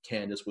just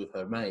Candice with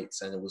her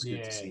mates, and it was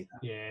good to see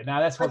that. Yeah, no,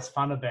 that's what's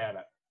fun about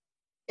it.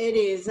 It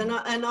is, and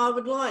I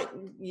would like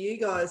you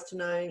guys to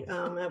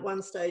know. At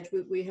one stage,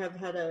 we have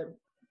had a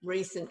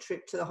recent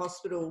trip to the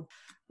hospital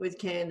with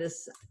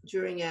Candice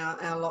during our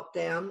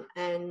lockdown,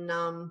 and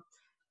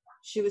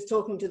she was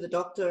talking to the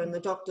doctor, and the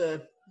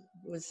doctor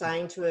was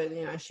saying to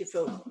her, she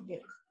felt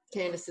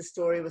Candice's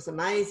story was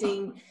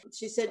amazing.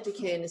 She said to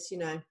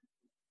Candice,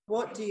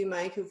 what do you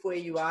make of where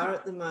you are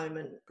at the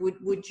moment?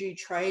 Would you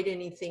trade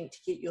anything to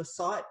get your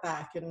sight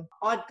back? And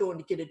I'd gone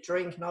to get a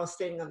drink, and I was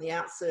standing on the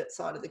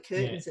outside of the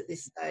curtains at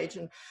this stage,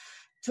 and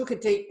took a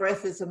deep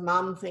breath as a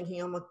mum, thinking,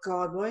 oh my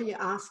God, why are you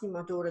asking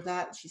my daughter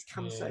that? She's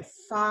come so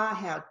far.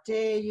 How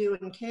dare you?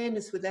 And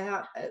Candice,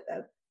 without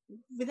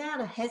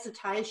a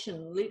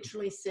hesitation,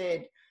 literally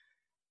said,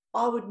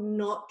 I would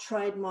not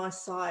trade my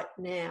sight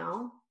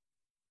now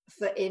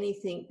for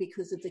anything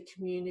because of the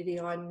community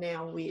I'm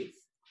now with.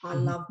 I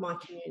love my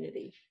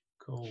community.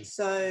 Cool.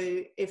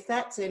 So if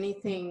that's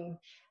anything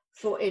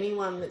for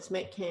anyone that's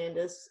met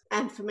Candace,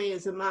 and for me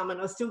as a mum.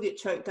 And I still get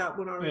choked up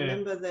when I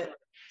remember that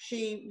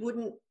she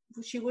wouldn't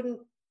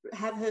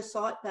have her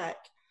sight back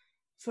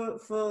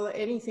for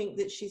anything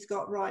that she's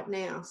got right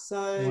now.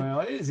 So well,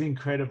 it is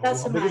incredible.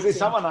 That's amazing. Because if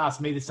someone asked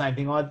me the same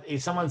thing,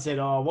 if someone said,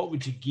 "Oh, what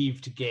would you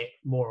give to get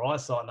more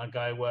eyesight?" and I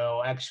go,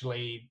 "Well,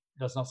 actually,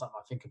 that's not something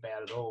I think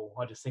about at all.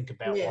 I just think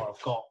about what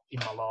I've got in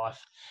my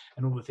life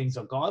and all the things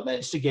I've got." I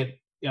managed to get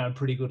a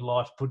pretty good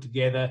life put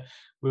together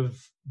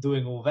with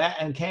doing all that,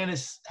 and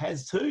Candace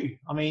has too.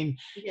 I mean,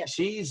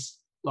 she's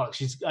got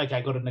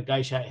to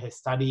negotiate her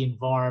study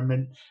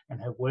environment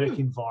and her work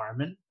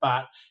environment,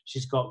 but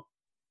she's got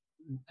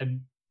a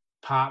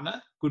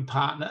good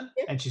partner,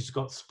 and she's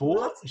got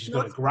sport. She's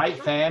got a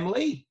great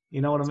family.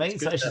 You know what I mean?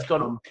 So she's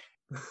got.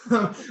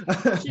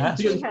 She has.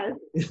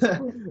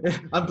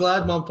 I'm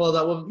glad Mum followed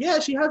that one. Yeah,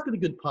 she has got a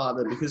good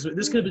partner, because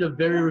this could have been a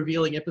very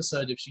revealing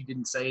episode if she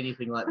didn't say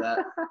anything like that.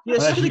 Yeah,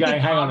 well, she's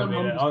going, hang on a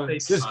minute.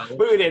 We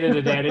would edit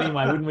it out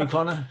anyway, wouldn't we,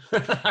 Connor?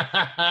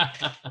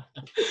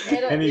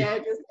 Edit,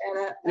 just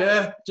edit.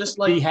 Yeah, just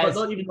like, but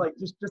not even like,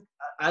 just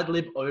ad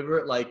lib over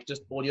it, like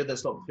just audio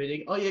that's not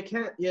fitting. Oh,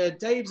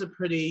 Dave's a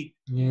pretty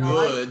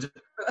good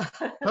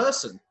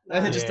person.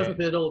 And it just doesn't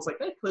fit at all. It's like,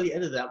 they clearly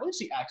edited that. What did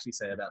she actually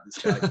say about this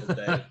guy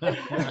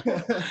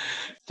today?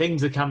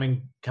 Things are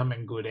coming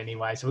good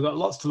anyway. So we've got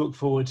lots to look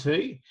forward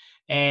to.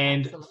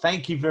 And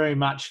thank you very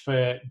much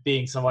for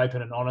being so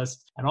open and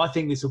honest. And I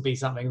think this will be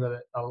something that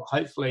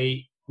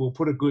hopefully will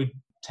put a good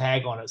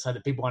tag on it so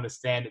that people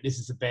understand that this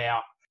is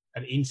about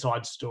an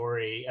inside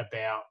story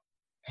about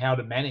how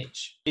to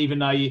manage. Even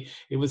though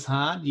it was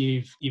hard,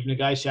 you've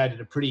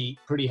negotiated a pretty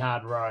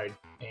hard road,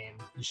 and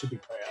you should be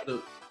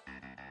proud.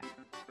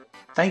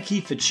 Thank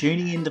you for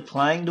tuning in to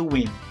Playing to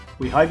Win.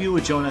 We hope you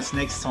will join us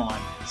next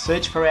time.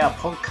 Search for our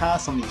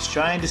podcast on the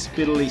Australian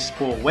Disability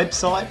Sport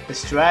website,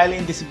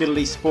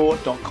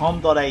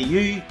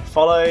 australiandisabilitysport.com.au.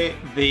 Follow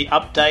the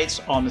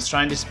updates on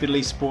Australian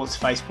Disability Sport's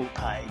Facebook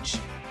page.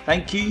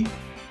 Thank you,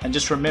 and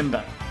just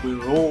remember,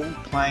 we're all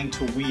playing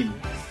to win.